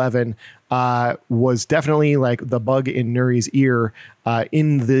Local 11 was definitely like the bug in Nuri's ear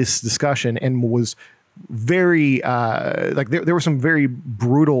in this discussion, and was very there were some very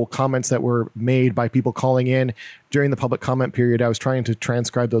brutal comments that were made by people calling in during the public comment period. I was trying to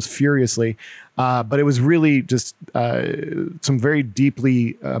transcribe those furiously, but it was really just some very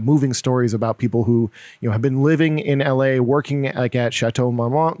deeply moving stories about people who have been living in LA, working like at Chateau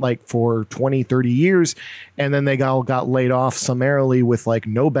Marmont like for 20-30 years, and then they all got laid off summarily with like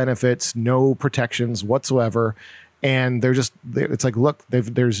no benefits, no protections whatsoever. And it's like, look,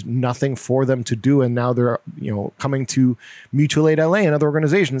 there's nothing for them to do. And now they're, coming to Mutual Aid LA and other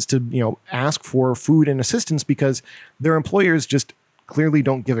organizations to, ask for food and assistance, because their employers just clearly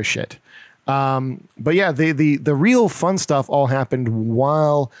don't give a shit. But yeah, the real fun stuff all happened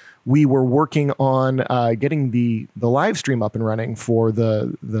while we were working on getting the live stream up and running for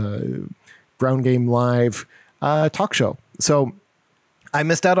the Ground Game Live talk show. So I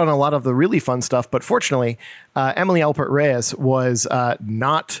missed out on a lot of the really fun stuff, but fortunately, Emily Alpert Reyes was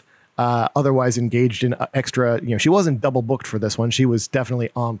not otherwise engaged in extra. She wasn't double booked for this one. She was definitely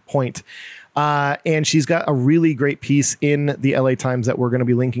on point. And she's got a really great piece in the LA Times that we're going to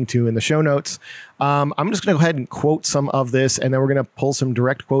be linking to in the show notes. I'm just going to go ahead and quote some of this, and then we're going to pull some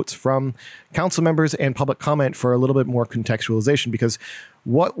direct quotes from council members and public comment for a little bit more contextualization, because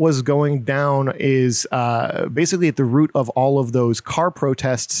what was going down is basically at the root of all of those car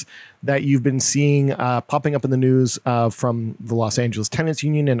protests that you've been seeing popping up in the news from the Los Angeles Tenants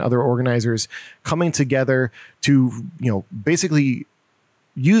Union and other organizers coming together to, basically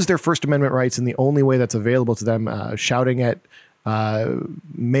use their First Amendment rights in the only way that's available to them, shouting at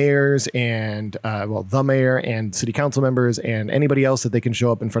mayors and the mayor and city council members and anybody else that they can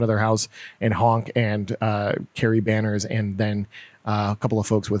show up in front of their house and honk and carry banners, and then a couple of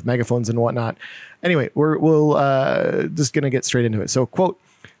folks with megaphones and whatnot. Anyway, we'll just going to get straight into it. So, quote,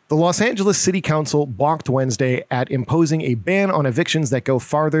 "The Los Angeles City Council balked Wednesday at imposing a ban on evictions that go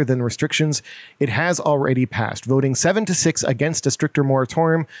farther than restrictions it has already passed, voting 7-6 against a stricter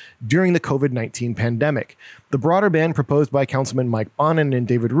moratorium during the COVID-19 pandemic. The broader ban proposed by Councilman Mike Bonin and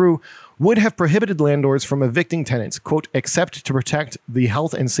David Ryu would have prohibited landlords from evicting tenants, quote, except to protect the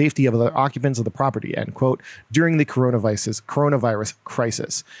health and safety of the occupants of the property, end quote, during the coronavirus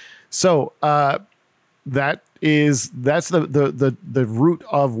crisis." So, that's the root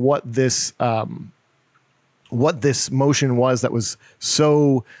of what this motion was that was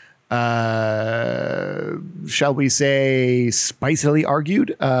so shall we say spicily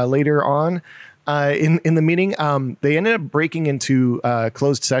argued later on in the meeting. They ended up breaking into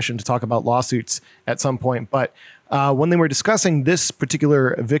closed session to talk about lawsuits at some point, but when they were discussing this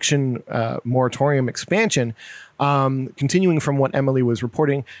particular eviction moratorium expansion, continuing from what Emily was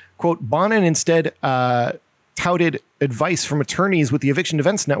reporting, quote, "Bonin instead touted advice from attorneys with the Eviction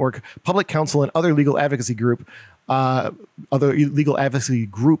Defense Network, Public Counsel, and other legal advocacy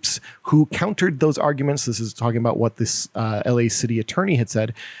groups who countered those arguments." This is talking about what this LA city attorney had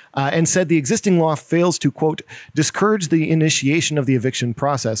said, and said the existing law fails to, quote, "discourage the initiation of the eviction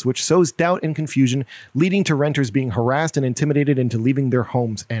process, which sows doubt and confusion, leading to renters being harassed and intimidated into leaving their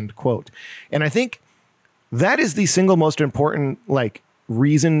homes," end quote. And I think that is the single most important,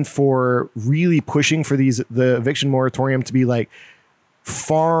 reason for really pushing for the eviction moratorium to be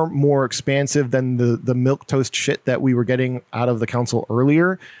far more expansive than the milquetoast shit that we were getting out of the council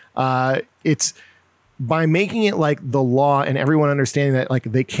earlier. It's by making it the law and everyone understanding that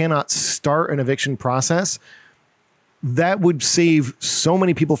they cannot start an eviction process, that would save so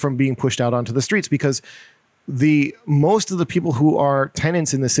many people from being pushed out onto the streets, because most of the people who are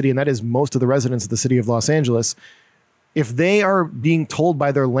tenants in the city, and that is most of the residents of the city of Los Angeles, if they are being told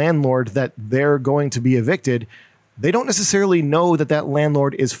by their landlord that they're going to be evicted, they don't necessarily know that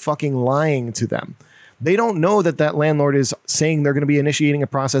landlord is fucking lying to them. They don't know that landlord is saying they're going to be initiating a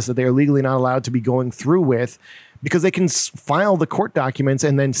process that they are legally not allowed to be going through with, because they can file the court documents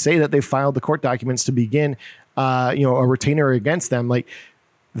and then say that they filed the court documents to begin, a retainer against them.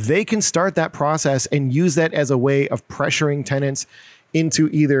 They can start that process and use that as a way of pressuring tenants into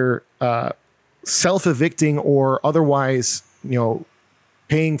either self-evicting or otherwise,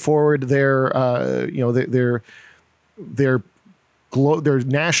 paying forward their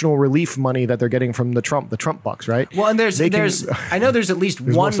national relief money that they're getting from the Trump bucks, right? Well, and I know there's at least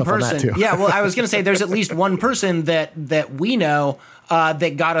one person. Yeah, well, I was going to say there's at least one person that we know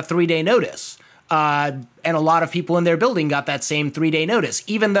that got a 3-day notice. And a lot of people in their building got that same 3-day notice,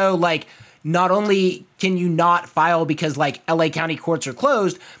 even though not only can you not file because LA County courts are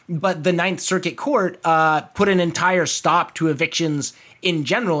closed, but the Ninth Circuit Court put an entire stop to evictions in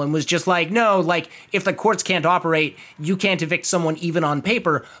general and was just no, if the courts can't operate, you can't evict someone even on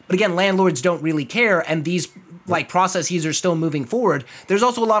paper. But again, landlords don't really care, and these processes are still moving forward. There's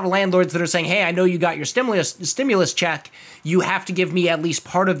also a lot of landlords that are saying, hey, I know you got your stimulus check. You have to give me at least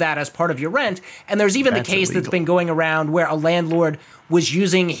part of that as part of your rent. And there's even the case illegal that's been going around where a landlord was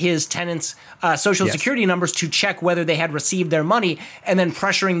using his tenants' social security numbers to check whether they had received their money and then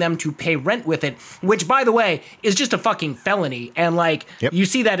pressuring them to pay rent with it, which, by the way, is just a fucking felony. And you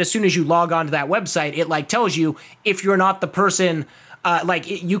see that as soon as you log onto that website, it tells you if you're not the person.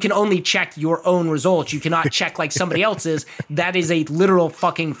 You can only check your own results. You cannot check somebody else's. That is a literal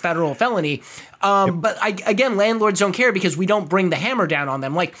fucking federal felony. But again, landlords don't care because we don't bring the hammer down on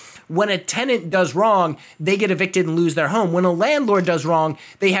them. When a tenant does wrong, they get evicted and lose their home. When a landlord does wrong,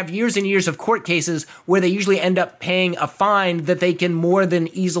 they have years and years of court cases where they usually end up paying a fine that they can more than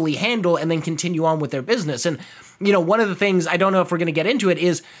easily handle and then continue on with their business. And one of the things, I don't know if we're going to get into it,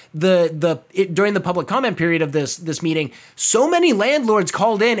 is during the public comment period of this meeting, so many landlords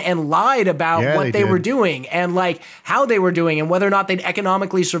called in and lied about what they were doing and like how they were doing and whether or not they'd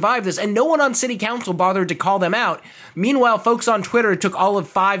economically survive this. And no one on city council bothered to call them out. Meanwhile, folks on Twitter took all of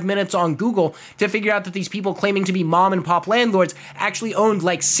 5 minutes on Google to figure out that these people claiming to be mom and pop landlords actually owned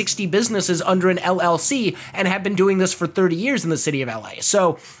like 60 businesses under an LLC and have been doing this for 30 years in the city of LA.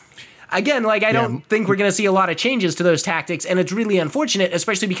 So again, like, I don't think we're going to see a lot of changes to those tactics, and it's really unfortunate,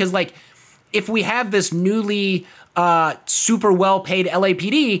 especially because, like, if we have this newly super well-paid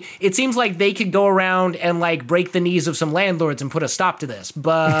LAPD, it seems like they could go around and, like, break the knees of some landlords and put a stop to this,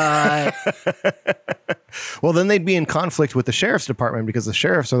 but... Well, then they'd be in conflict with the sheriff's department because the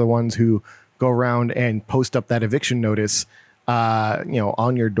sheriffs are the ones who go around and post up that eviction notice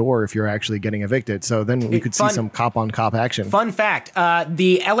on your door if you're actually getting evicted. So then we could see some cop on cop action. Fun fact,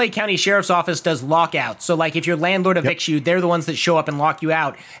 the LA County Sheriff's Office does lockouts. So like if your landlord evicts you, they're the ones that show up and lock you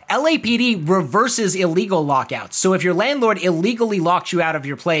out. LAPD reverses illegal lockouts. So if your landlord illegally locks you out of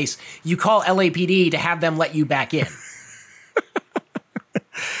your place, you call LAPD to have them let you back in.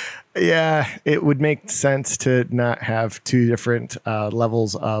 Yeah, it would make sense to not have two different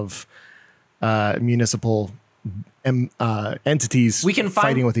levels of municipal entities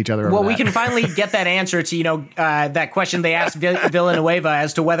fighting with each other. Well, we can finally get that answer to that question they asked Villanueva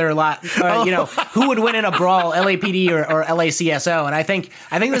as to whether or not who would win in a brawl, LAPD or LACSO, and I think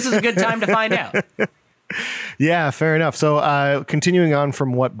this is a good time to find out. Yeah, fair enough. So continuing on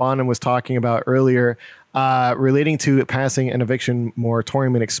from what Bonin was talking about earlier, relating to passing an eviction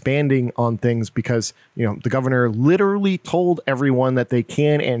moratorium and expanding on things because, the governor literally told everyone that they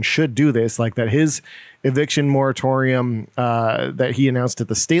can and should do this, like that his eviction moratorium that he announced at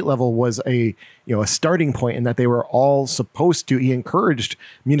the state level was a starting point and that they were all supposed to. He encouraged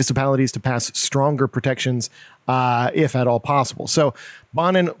municipalities to pass stronger protections if at all possible. So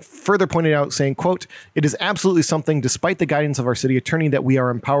Bonin further pointed out saying, quote, "It is absolutely something, despite the guidance of our city attorney, that we are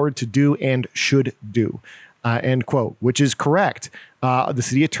empowered to do and should do," end quote, which is correct. The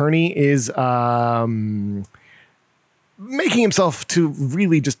city attorney is making himself to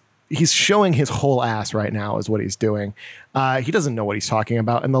really he's showing his whole ass right now is what he's doing. He doesn't know what he's talking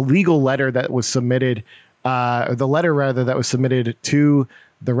about. And the legal letter that was submitted, the letter rather that was submitted to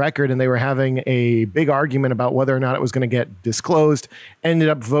the record, and they were having a big argument about whether or not it was going to get disclosed, ended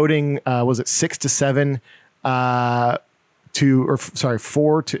up voting, was it 6-7 4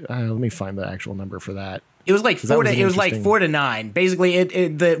 to, let me find the actual number for that. It was like 4-9. Basically,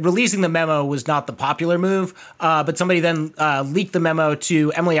 the releasing the memo was not the popular move, but somebody then leaked the memo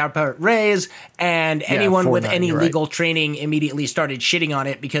to Emily Alpert Reyes, and anyone with any legal training immediately started shitting on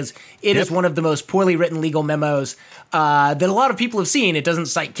it because it is one of the most poorly written legal memos that a lot of people have seen. It doesn't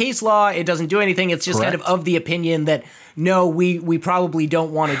cite case law. It doesn't do anything. It's just kind of the opinion that, no, we probably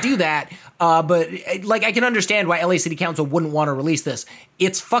don't want to do that. But like, I can understand why LA City Council wouldn't want to release this.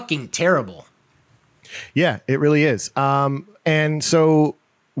 It's fucking terrible. Yeah, it really is. And so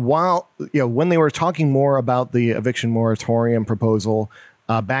while, when they were talking more about the eviction moratorium proposal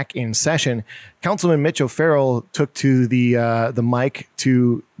back in session, Councilman Mitch O'Farrell took to the mic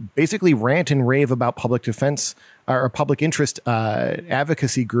to basically rant and rave about public defense or public interest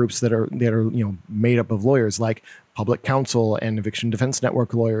advocacy groups that are made up of lawyers like Public Counsel and Eviction Defense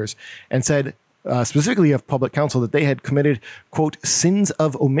Network lawyers, and said, specifically of Public Counsel, that they had committed, quote, sins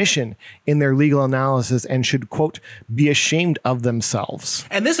of omission in their legal analysis and should, quote, be ashamed of themselves.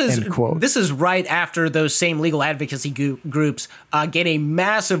 And this is right after those same legal advocacy groups get a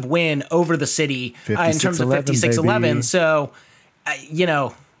massive win over the city in terms of 5611. So,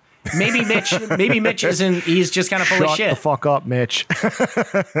 maybe Mitch isn't, he's just kind of full of shit. Shut the fuck up, Mitch.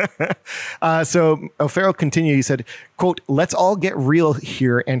 So O'Farrell continued, he said, quote, "Let's all get real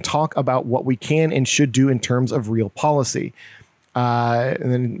here and talk about what we can and should do in terms of real policy."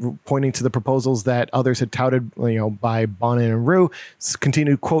 And then pointing to the proposals that others had touted, by Bonin and Rue,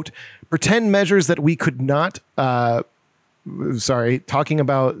 continued, quote, "Pretend measures that we could not, talking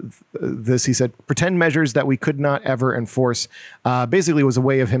about this, he said, pretend measures that we could not ever enforce," basically was a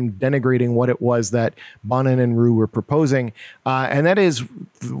way of him denigrating what it was that Bonin and Rue were proposing. And that is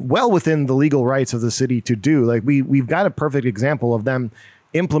well within the legal rights of the city to do. Like we've got a perfect example of them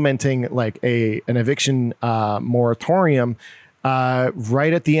implementing like an eviction moratorium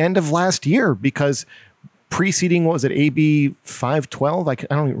right at the end of last year, because preceding, what was it, AB 512? I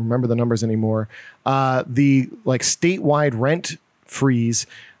don't even remember the numbers anymore. The like statewide rent freeze,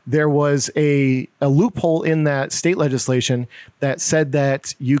 there was a loophole in that state legislation that said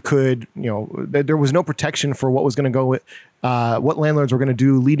that you could, that there was no protection for what was going to go what landlords were going to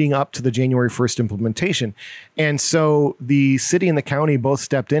do leading up to the January 1st implementation. And so the city and the county both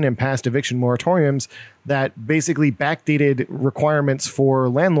stepped in and passed eviction moratoriums that basically backdated requirements for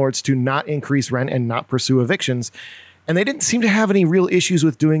landlords to not increase rent and not pursue evictions. And they didn't seem to have any real issues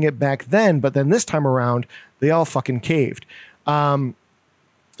with doing it back then, but then this time around, they all fucking caved.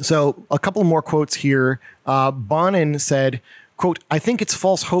 So a couple more quotes here. Bonin said, quote, "I think it's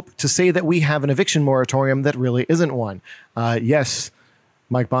false hope to say that we have an eviction moratorium that really isn't one." Yes,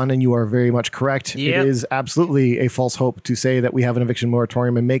 Mike Bonin, you are very much correct. Yep. It is absolutely a false hope to say that we have an eviction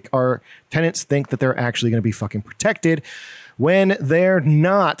moratorium and make our tenants think that they're actually going to be fucking protected when they're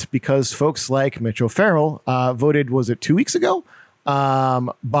not, because folks like Mitch O'Farrell voted, was it 2 weeks ago?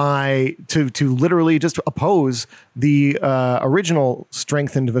 To literally just oppose the original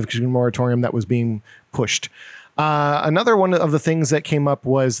strengthened eviction moratorium that was being pushed. Another one of the things that came up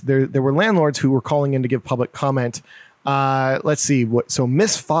was there were landlords who were calling in to give public comment. Let's see so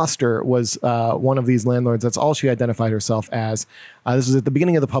Miss Foster was one of these landlords. That's all she identified herself as. This was at the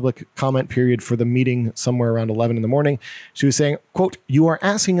beginning of the public comment period for the meeting somewhere around 11 in the morning. She was saying, quote, "You are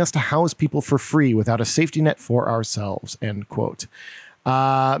asking us to house people for free without a safety net for ourselves," end quote.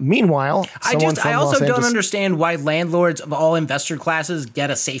 Meanwhile, I also don't understand why landlords of all investor classes get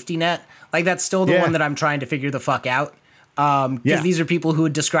a safety net. Like, that's still the one that I'm trying to figure the fuck out. Because these are people who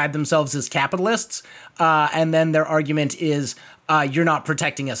would describe themselves as capitalists, and then their argument is you're not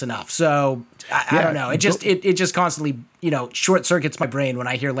protecting us enough. So I don't know. It just constantly short circuits my brain when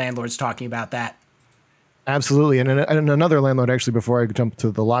I hear landlords talking about that. Absolutely. And another landlord, actually, before I jump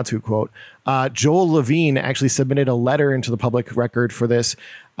to the Latu quote, Joel Levine actually submitted a letter into the public record for this,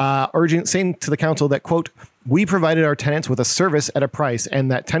 saying to the council that, quote, "We provided our tenants with a service at a price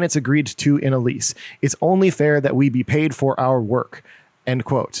and that tenants agreed to in a lease. It's only fair that we be paid for our work," end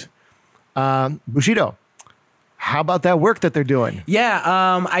quote. Bushido, how about that work that they're doing? Yeah,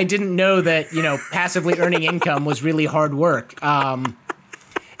 I didn't know that, passively earning income was really hard work.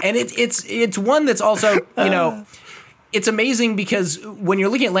 And it's one that's also, it's amazing because when you're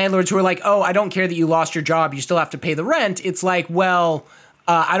looking at landlords who are like, "Oh, I don't care that you lost your job, you still have to pay the rent," it's like, well,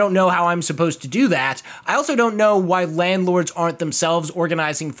 I don't know how I'm supposed to do that. I also don't know why landlords aren't themselves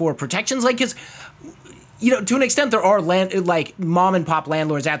organizing for protections. Like, because, to an extent, there are mom and pop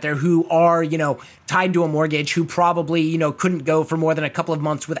landlords out there who are, tied to a mortgage, who probably, couldn't go for more than a couple of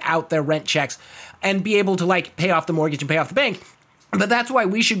months without their rent checks and be able to pay off the mortgage and pay off the bank. But that's why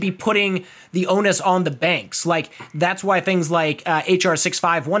we should be putting the onus on the banks. That's why things like HR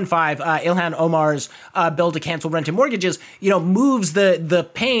 6515, Ilhan Omar's bill to cancel rent and mortgages, moves the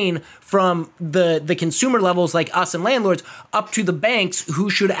pain from the consumer levels like us and landlords up to the banks, who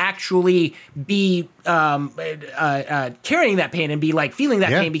should actually be carrying that pain and be feeling that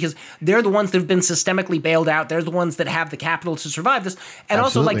pain, because they're the ones that have been systemically bailed out. They're the ones that have the capital to survive this. And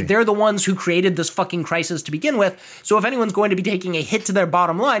Absolutely. also they're the ones who created this fucking crisis to begin with. So if anyone's going to be taking a hit to their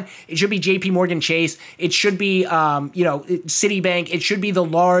bottom line, it should be JP Morgan Chase. It should be, Citibank. It should be the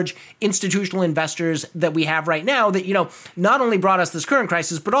large institutional investors that we have right now that, not only brought us this current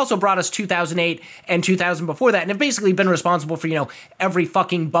crisis, but also brought us 2008 and 2000 before that, and have basically been responsible for, every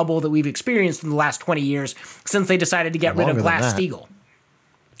fucking bubble that we've experienced in the last 20 years since they decided to get rid of Glass-Steagall.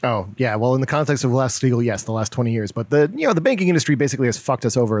 Oh, yeah. Well, in the context of Glass-Steagall, yes, the last 20 years. But the banking industry basically has fucked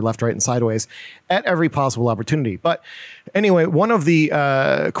us over left, right, and sideways at every possible opportunity. But anyway, one of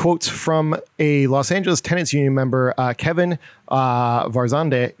the quotes from a Los Angeles Tenants Union member, Kevin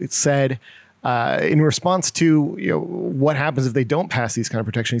Varzande, said, in response to what happens if they don't pass these kind of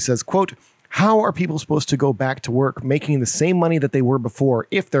protections, he says, quote, "How are people supposed to go back to work making the same money that they were before,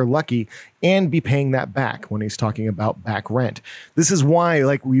 if they're lucky, and be paying that back?" When he's talking about back rent. This is why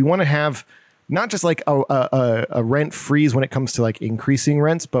we want to have not just a rent freeze when it comes to increasing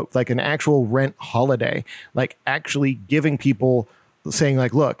rents, but an actual rent holiday, actually giving people, saying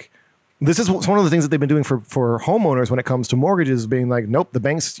look, this is one of the things that they've been doing for homeowners when it comes to mortgages, being nope, the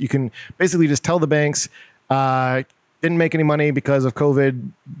banks, you can basically just tell the banks, didn't make any money because of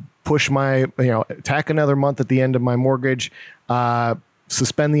COVID, push my, tack another month at the end of my mortgage,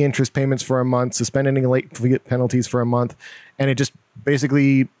 suspend the interest payments for a month, suspend any late fee penalties for a month. And it just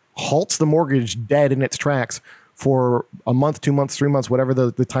basically halts the mortgage dead in its tracks for a month, 2 months, 3 months, whatever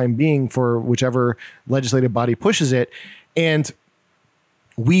the time being for whichever legislative body pushes it. And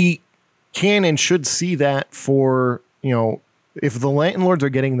we can and should see that for, if the landlords are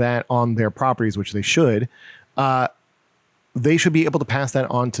getting that on their properties, which they should be able to pass that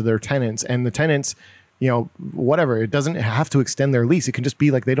on to their tenants, and the tenants, whatever, it doesn't have to extend their lease. It can just be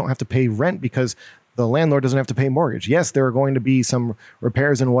they don't have to pay rent because the landlord doesn't have to pay mortgage. Yes, there are going to be some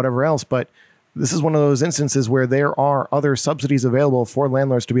repairs and whatever else, but this is one of those instances where there are other subsidies available for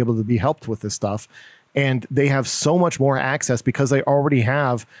landlords to be able to be helped with this stuff. And they have so much more access because they already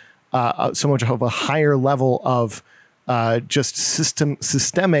have so much of a higher level of just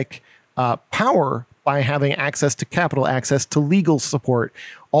systemic power by having access to capital, access to legal support,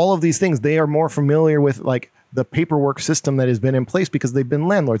 all of these things. They are more familiar with like the paperwork system that has been in place because they've been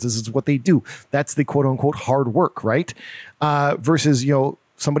landlords. This is what they do. That's the quote unquote hard work, right? Versus,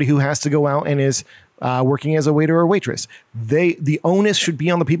 somebody who has to go out and is working as a waiter or waitress. The onus should be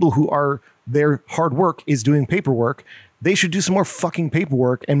on the people who are their hard work is doing paperwork. They should do some more fucking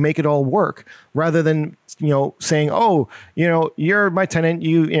paperwork and make it all work rather than, saying, oh, you're my tenant.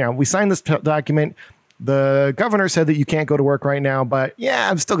 We signed this document. The governor said that you can't go to work right now, but yeah,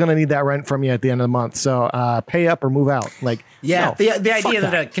 I'm still going to need that rent from you at the end of the month. So pay up or move out. Like, yeah, no, the idea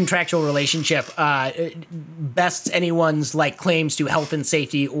that a contractual relationship bests anyone's like claims to health and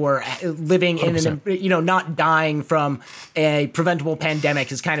safety or living 100%. In an, not dying from a preventable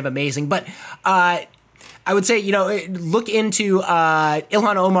pandemic is kind of amazing. But I would say, look into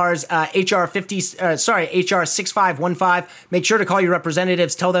Ilhan Omar's HR 6515. Make sure to call your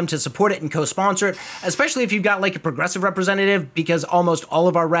representatives, tell them to support it and co-sponsor it, especially if you've got like a progressive representative, because almost all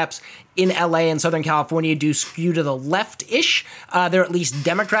of our reps in LA and Southern California do skew to the left-ish. They're at least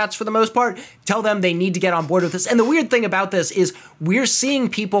Democrats for the most part. Tell them they need to get on board with this. And the weird thing about this is we're seeing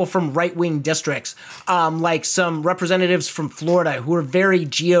people from right-wing districts, like some representatives from Florida who are very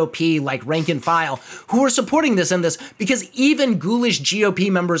GOP, like rank and file, who are supporting this and this because even ghoulish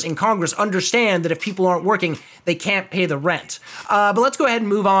GOP members in Congress understand that if people aren't working, they can't pay the rent. But let's go ahead and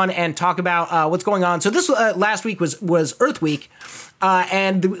move on and talk about what's going on. So this last week was Earth Week.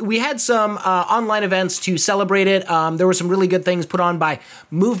 And we had some online events to celebrate it. There were some really good things put on by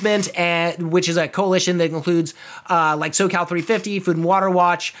Movement, which is a coalition that includes like SoCal 350, Food and Water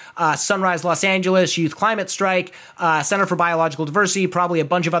Watch, Sunrise Los Angeles, Youth Climate Strike, Center for Biological Diversity, probably a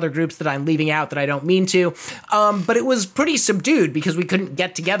bunch of other groups that I'm leaving out that I don't mean to. But it was pretty subdued because we couldn't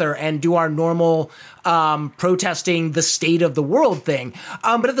get together and do our normal protesting the state of the world thing.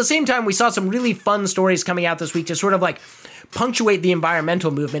 But at the same time, we saw some really fun stories coming out this week to sort of like punctuate the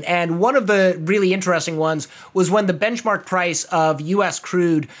environmental movement. And one of the really interesting ones was when the benchmark price of U.S.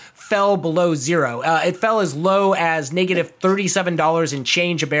 crude fell below zero. It fell as low as negative $37 and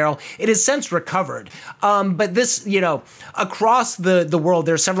change a barrel. It has since recovered. But this, across the world,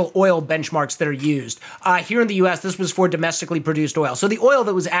 there are several oil benchmarks that are used. Here in the U.S., this was for domestically produced oil. So the oil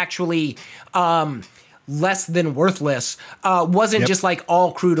that was actually less than worthless wasn't just like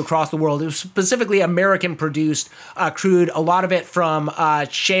all crude across the world. It was specifically American produced crude, a lot of it from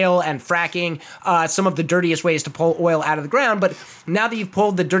shale and fracking, some of the dirtiest ways to pull oil out of the ground. But now that you've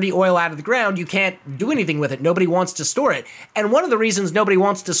pulled the dirty oil out of the ground, you can't do anything with it. Nobody wants to store it. And one of the reasons nobody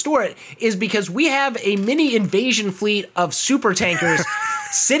wants to store it is because we have a mini invasion fleet of super tankers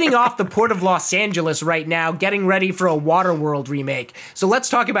sitting off the port of Los Angeles right now, getting ready for a Waterworld remake. So let's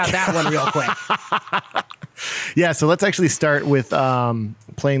talk about that one real quick. Yeah, so let's actually start with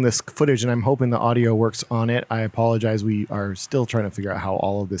playing this footage, and I'm hoping the audio works on it. I apologize. We are still trying to figure out how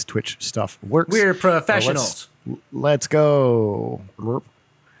all of this Twitch stuff works. We're professionals. Let's go.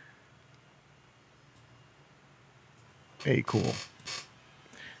 Hey, cool.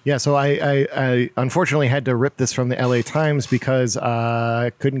 Yeah, so I unfortunately had to rip this from the LA Times because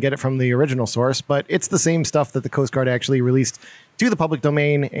I couldn't get it from the original source, but it's the same stuff that the Coast Guard actually released to the public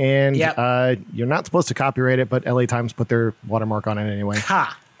domain, and you're not supposed to copyright it, but LA Times put their watermark on it anyway.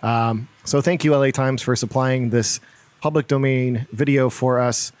 So thank you, LA Times, for supplying this public domain video for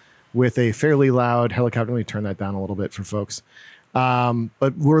us with a fairly loud helicopter. Let me turn that down a little bit for folks.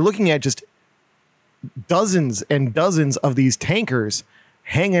 But we're looking at just dozens and dozens of these tankers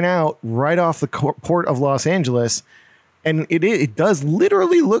hanging out right off the port of Los Angeles. And it does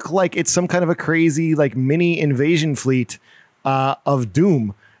literally look like it's some kind of a crazy like mini invasion fleet of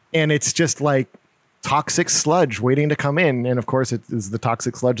doom. And it's just like toxic sludge waiting to come in. And of course, it is the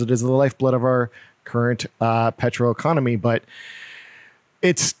toxic sludge that is the lifeblood of our current petro economy. But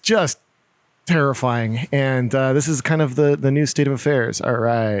it's just terrifying. And this is kind of the new state of affairs. All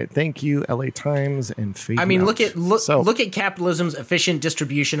right. Thank you, LA Times and Fade. I mean, look at capitalism's efficient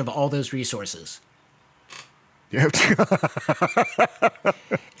distribution of all those resources. God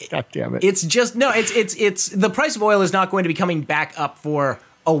damn it. It's just it's the price of oil is not going to be coming back up for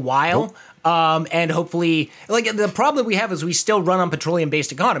a while. Nope. And hopefully, like, the problem that we have is we still run on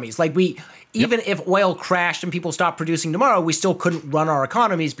petroleum-based economies. Like, even if oil crashed and people stopped producing tomorrow, we still couldn't run our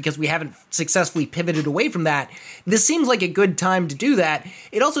economies because we haven't successfully pivoted away from that. This seems like a good time to do that.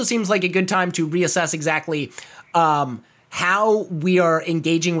 It also seems like a good time to reassess exactly how we are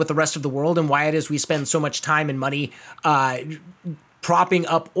engaging with the rest of the world and why it is we spend so much time and money propping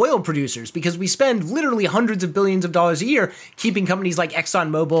up oil producers, because we spend literally hundreds of billions of dollars a year keeping companies like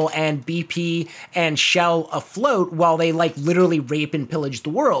ExxonMobil and BP and Shell afloat while they like literally rape and pillage the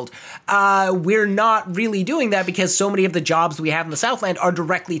world. We're not really doing that because so many of the jobs we have in the Southland are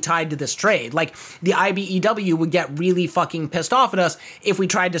directly tied to this trade. Like the IBEW would get really fucking pissed off at us if we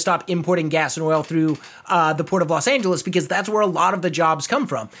tried to stop importing gas and oil through the port of Los Angeles, because that's where a lot of the jobs come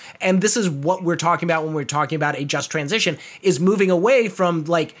from. And this is what we're talking about when we're talking about a just transition, is moving away from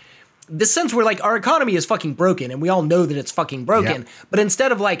like this sense where like our economy is fucking broken and we all know that it's fucking broken. But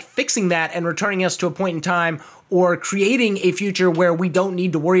instead of like fixing that and returning us to a point in time or creating a future where we don't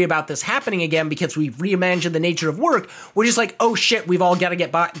need to worry about this happening again because we've reimagined the nature of work, we're just like, oh shit, we've all got to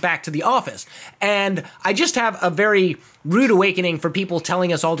get back to the office. And I just have a very rude awakening for people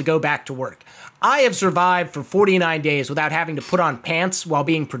telling us all to go back to work. I have survived for 49 days without having to put on pants while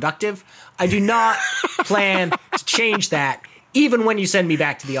being productive. I do not plan to change that, even when you send me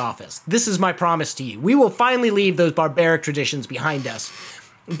back to the office. This is my promise to you. We will finally leave those barbaric traditions behind us.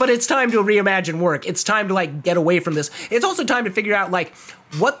 But it's time to reimagine work. It's time to like get away from this. It's also time to figure out like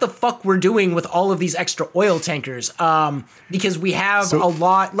what the fuck we're doing with all of these extra oil tankers. Because we have a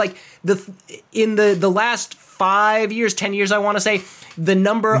lot, like in the last 5 years, 10 years, I want to say, the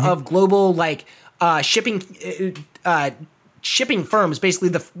number of global like shipping firms, basically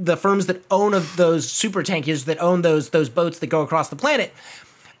the firms that own of those super tankers, that own those boats that go across the planet,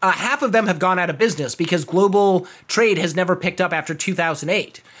 half of them have gone out of business because global trade has never picked up after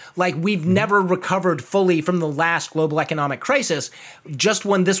 2008. Like we've never recovered fully from the last global economic crisis, just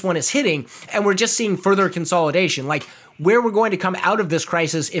when this one is hitting, and we're just seeing further consolidation. Like where we're going to come out of this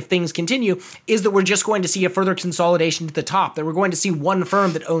crisis if things continue is that we're just going to see a further consolidation to the top, that we're going to see one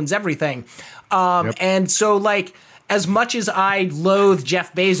firm that owns everything. And so like, as much as I loathe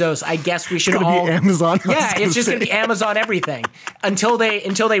Jeff Bezos, I guess we should all be Amazon. Yeah, it's just going to be Amazon everything until they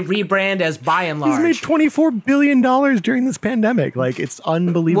rebrand as By and Large. He's made $24 billion during this pandemic. Like it's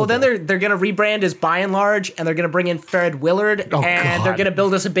unbelievable. Well, then they're going to rebrand as By and Large, and they're going to bring in Fred Willard, and they're going to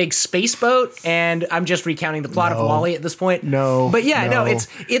build us a big space boat. And I'm just recounting the plot of WALL-E at this point. But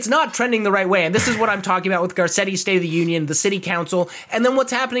it's not trending the right way. And this is what I'm talking about with Garcetti's State of the Union, the City Council, and then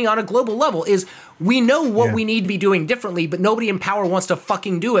what's happening on a global level is we know what we need to be doing differently, but nobody in power wants to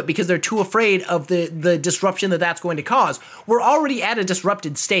fucking do it because they're too afraid of the disruption that's going to cause. We're already at a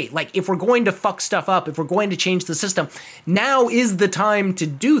disrupted state. Like, if we're going to fuck stuff up, if we're going to change the system, now is the time to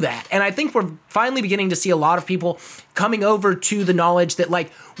do that. And I think we're finally beginning to see a lot of people coming over to the knowledge that,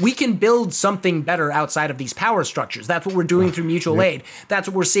 like, we can build something better outside of these power structures. That's what we're doing through mutual aid. That's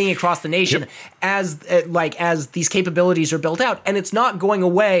what we're seeing across the nation as these capabilities are built out. And it's not going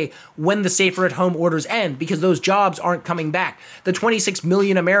away when the safer at home orders end, because those jobs aren't coming back. The 26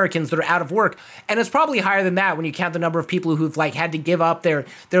 million Americans that are out of work, and it's probably higher than that when you count the number of people who've like had to give up their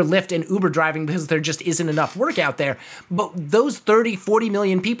Lyft and Uber driving because there just isn't enough work out there. But those 30, 40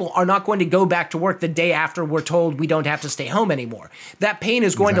 million people are not going to go back to work the day after we're told we don't have to stay home anymore. That pain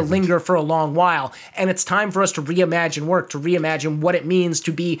is going to linger for a long while, and it's time for us to reimagine work, to reimagine what it means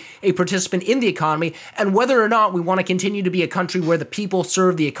to be a participant in the economy, and whether or not we want to continue to be a country where the people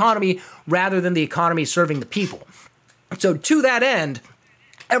serve the economy rather than the economy serving the people. So to that end,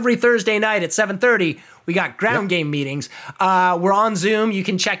 every Thursday night at 7:30, we got ground game meetings. We're on Zoom. You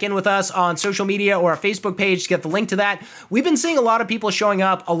can check in with us on social media or our Facebook page to get the link to that. We've been seeing a lot of people showing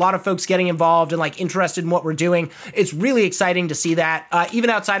up, a lot of folks getting involved and like interested in what we're doing. It's really exciting to see that. Even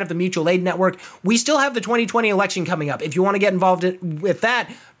outside of the Mutual Aid Network, we still have the 2020 election coming up. If you want to get involved with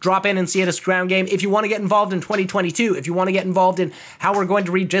that, drop in and see it as ground game. If you want to get involved in 2022, if you want to get involved in how we're going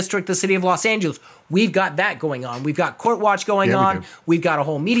to redistrict the city of Los Angeles, we've got that going on. We've got Court Watch going on. We've got a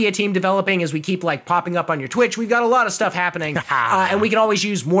whole media team developing as we keep like popping up on your Twitch. We've got a lot of stuff happening, and we can always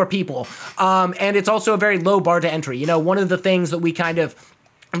use more people. And it's also a very low bar to entry. You know, one of the things that we kind of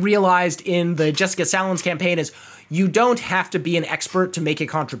realized in the Jessica Salins campaign is you don't have to be an expert to make a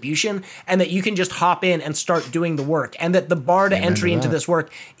contribution, and that you can just hop in and start doing the work, and that the bar to entry into this work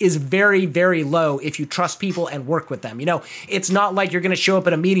is very, very low if you trust people and work with them. You know, it's not like you're going to show up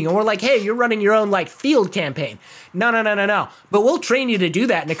at a meeting and we're like, hey, you're running your own like field campaign. No. But we'll train you to do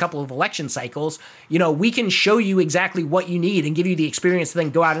that in a couple of election cycles. You know, we can show you exactly what you need and give you the experience to then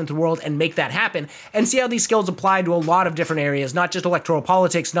go out into the world and make that happen, and see how these skills apply to a lot of different areas, not just electoral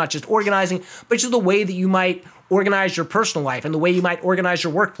politics, not just organizing, but just the way that you might organize your personal life and the way you might organize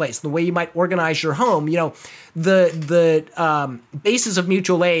your workplace, and the way you might organize your home. The basis of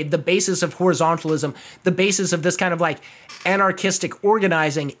mutual aid, the basis of horizontalism, the basis of this kind of like anarchistic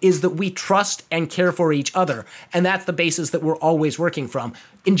organizing is that we trust and care for each other. And that's the basis that we're always working from.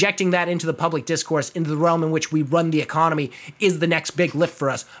 Injecting that into the public discourse, into the realm in which we run the economy, is the next big lift for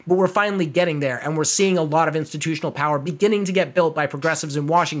us. But we're finally getting there, and we're seeing a lot of institutional power beginning to get built by progressives in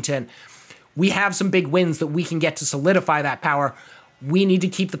Washington. We have some big wins that we can get to solidify that power. We need to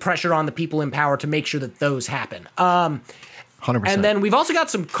keep the pressure on the people in power to make sure that those happen. 100%. And then we've also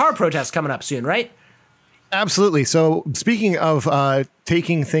got some car protests coming up soon, right? Absolutely. So speaking of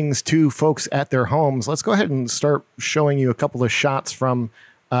taking things to folks at their homes, let's go ahead and start showing you a couple of shots from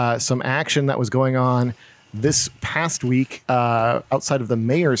some action that was going on this past week outside of the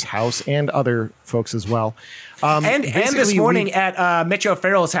mayor's house and other folks as well. And this morning at Mitch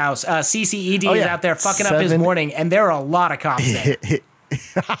O'Farrell's house, CCED is out there fucking up his morning, and there are a lot of cops there.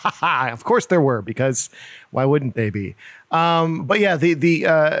 Of course there were, because why wouldn't they be? But yeah,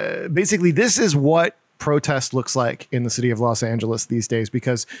 the basically this is what protest looks like in the city of Los Angeles these days,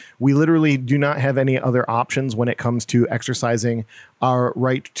 because we literally do not have any other options when it comes to exercising our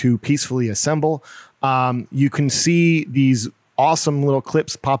right to peacefully assemble. You can see these awesome little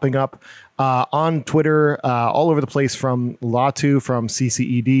clips popping up on Twitter, all over the place, from Latu, from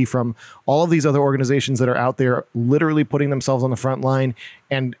CCED, from all of these other organizations that are out there literally putting themselves on the front line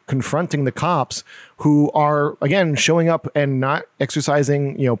and confronting the cops who are, again, showing up and not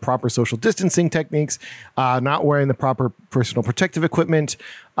exercising, proper social distancing techniques, not wearing the proper personal protective equipment,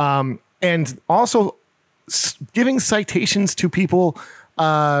 and also giving citations to people.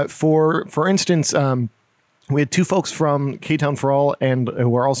 For instance, we had two folks from K-Town for All and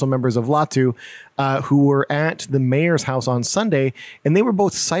who are also members of Latu who were at the mayor's house on Sunday, and they were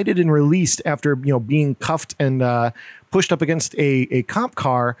both cited and released after being cuffed and pushed up against a cop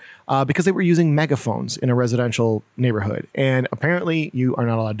car because they were using megaphones in a residential neighborhood. And apparently you are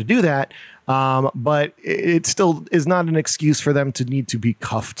not allowed to do that, but it still is not an excuse for them to need to be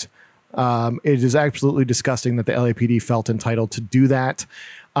cuffed. It is absolutely disgusting that the LAPD felt entitled to do that.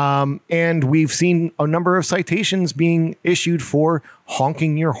 And we've seen a number of citations being issued for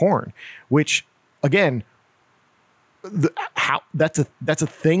honking your horn, which, again, that's a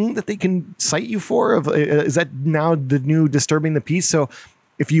thing that they can cite you for. Is that now the new disturbing the peace? So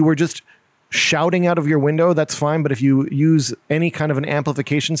if you were just shouting out of your window, that's fine. But if you use any kind of an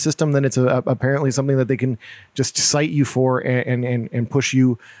amplification system, then it's apparently something that they can just cite you for and push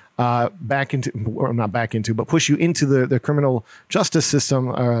you back into, or not back into, but push you into the criminal justice system,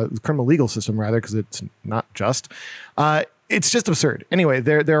 the criminal legal system rather, because it's not just. It's just absurd. Anyway,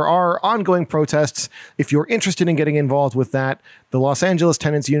 there are ongoing protests. If you're interested in getting involved with that, the Los Angeles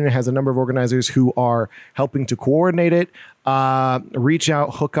Tenants Union has a number of organizers who are helping to coordinate it. Reach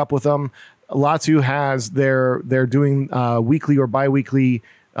out, hook up with them. Latu has they're doing weekly or bi-weekly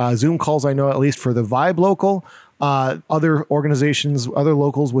Zoom calls, I know, at least for the Vibe Local. Other organizations, other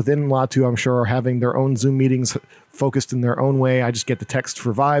locals within Latu, I'm sure, are having their own Zoom meetings focused in their own way. I just get the text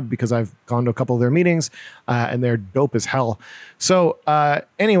for Vibe because I've gone to a couple of their meetings, and they're dope as hell. So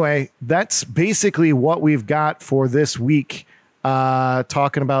anyway, that's basically what we've got for this week.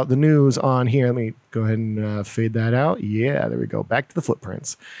 Talking about the news on here. Let me go ahead and fade that out. Yeah, there we go. Back to the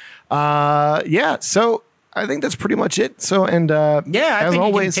footprints. Yeah, so I think that's pretty much it. So, and yeah, I think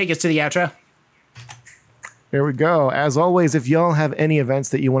always, you can take us to the outro. There we go. As always, if y'all have any events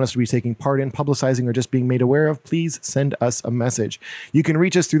that you want us to be taking part in, publicizing, or just being made aware of, please send us a message. You can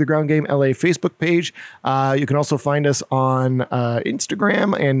reach us through the Ground Game LA Facebook page. You can also find us on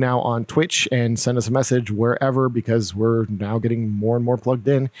Instagram and now on Twitch, and send us a message wherever, because we're now getting more and more plugged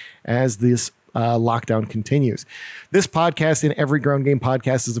in as this lockdown continues. This podcast and every Ground Game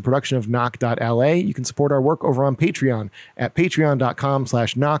podcast is a production of knock.la. You can support our work over on Patreon at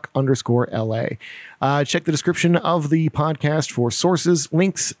patreon.com/knock_LA. Check the description of the podcast for sources,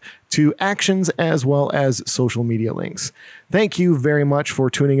 links to actions, as well as social media links. Thank you very much for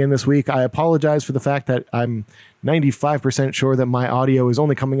tuning in this week. I apologize for the fact that I'm 95% sure that my audio is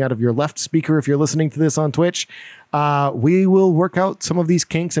only coming out of your left speaker if you're listening to this on Twitch. We will work out some of these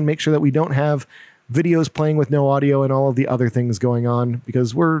kinks and make sure that we don't have videos playing with no audio and all of the other things going on,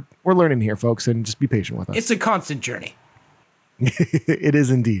 because we're learning here, folks, and just be patient with us. It's a constant journey. It is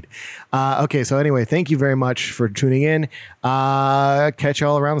indeed. Okay, so anyway, thank you very much for tuning in. Catch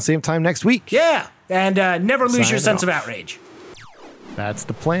y'all around the same time next week. Yeah, and never lose your sense of outrage. That's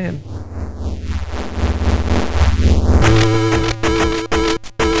the plan.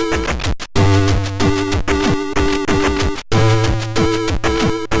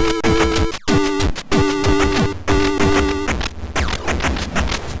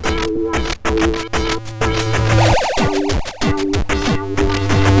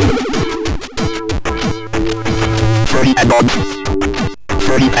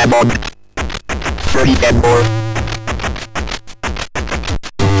 30 on. 30 more.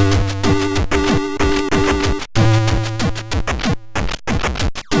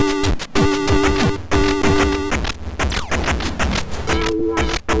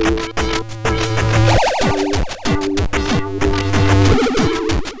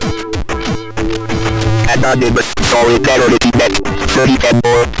 But sorry, penalty net. 30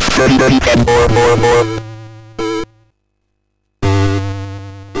 more. 30 more.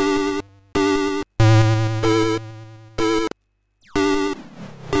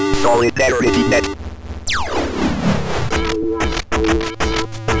 Sorry, penalty net.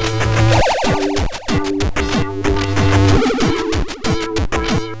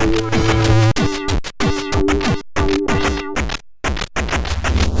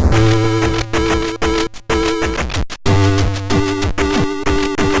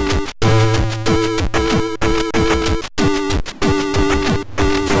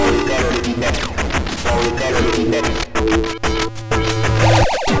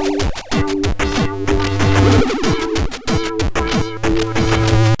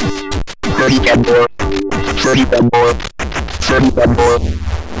 More. 30 more. 30 more.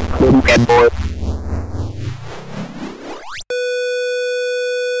 30 more.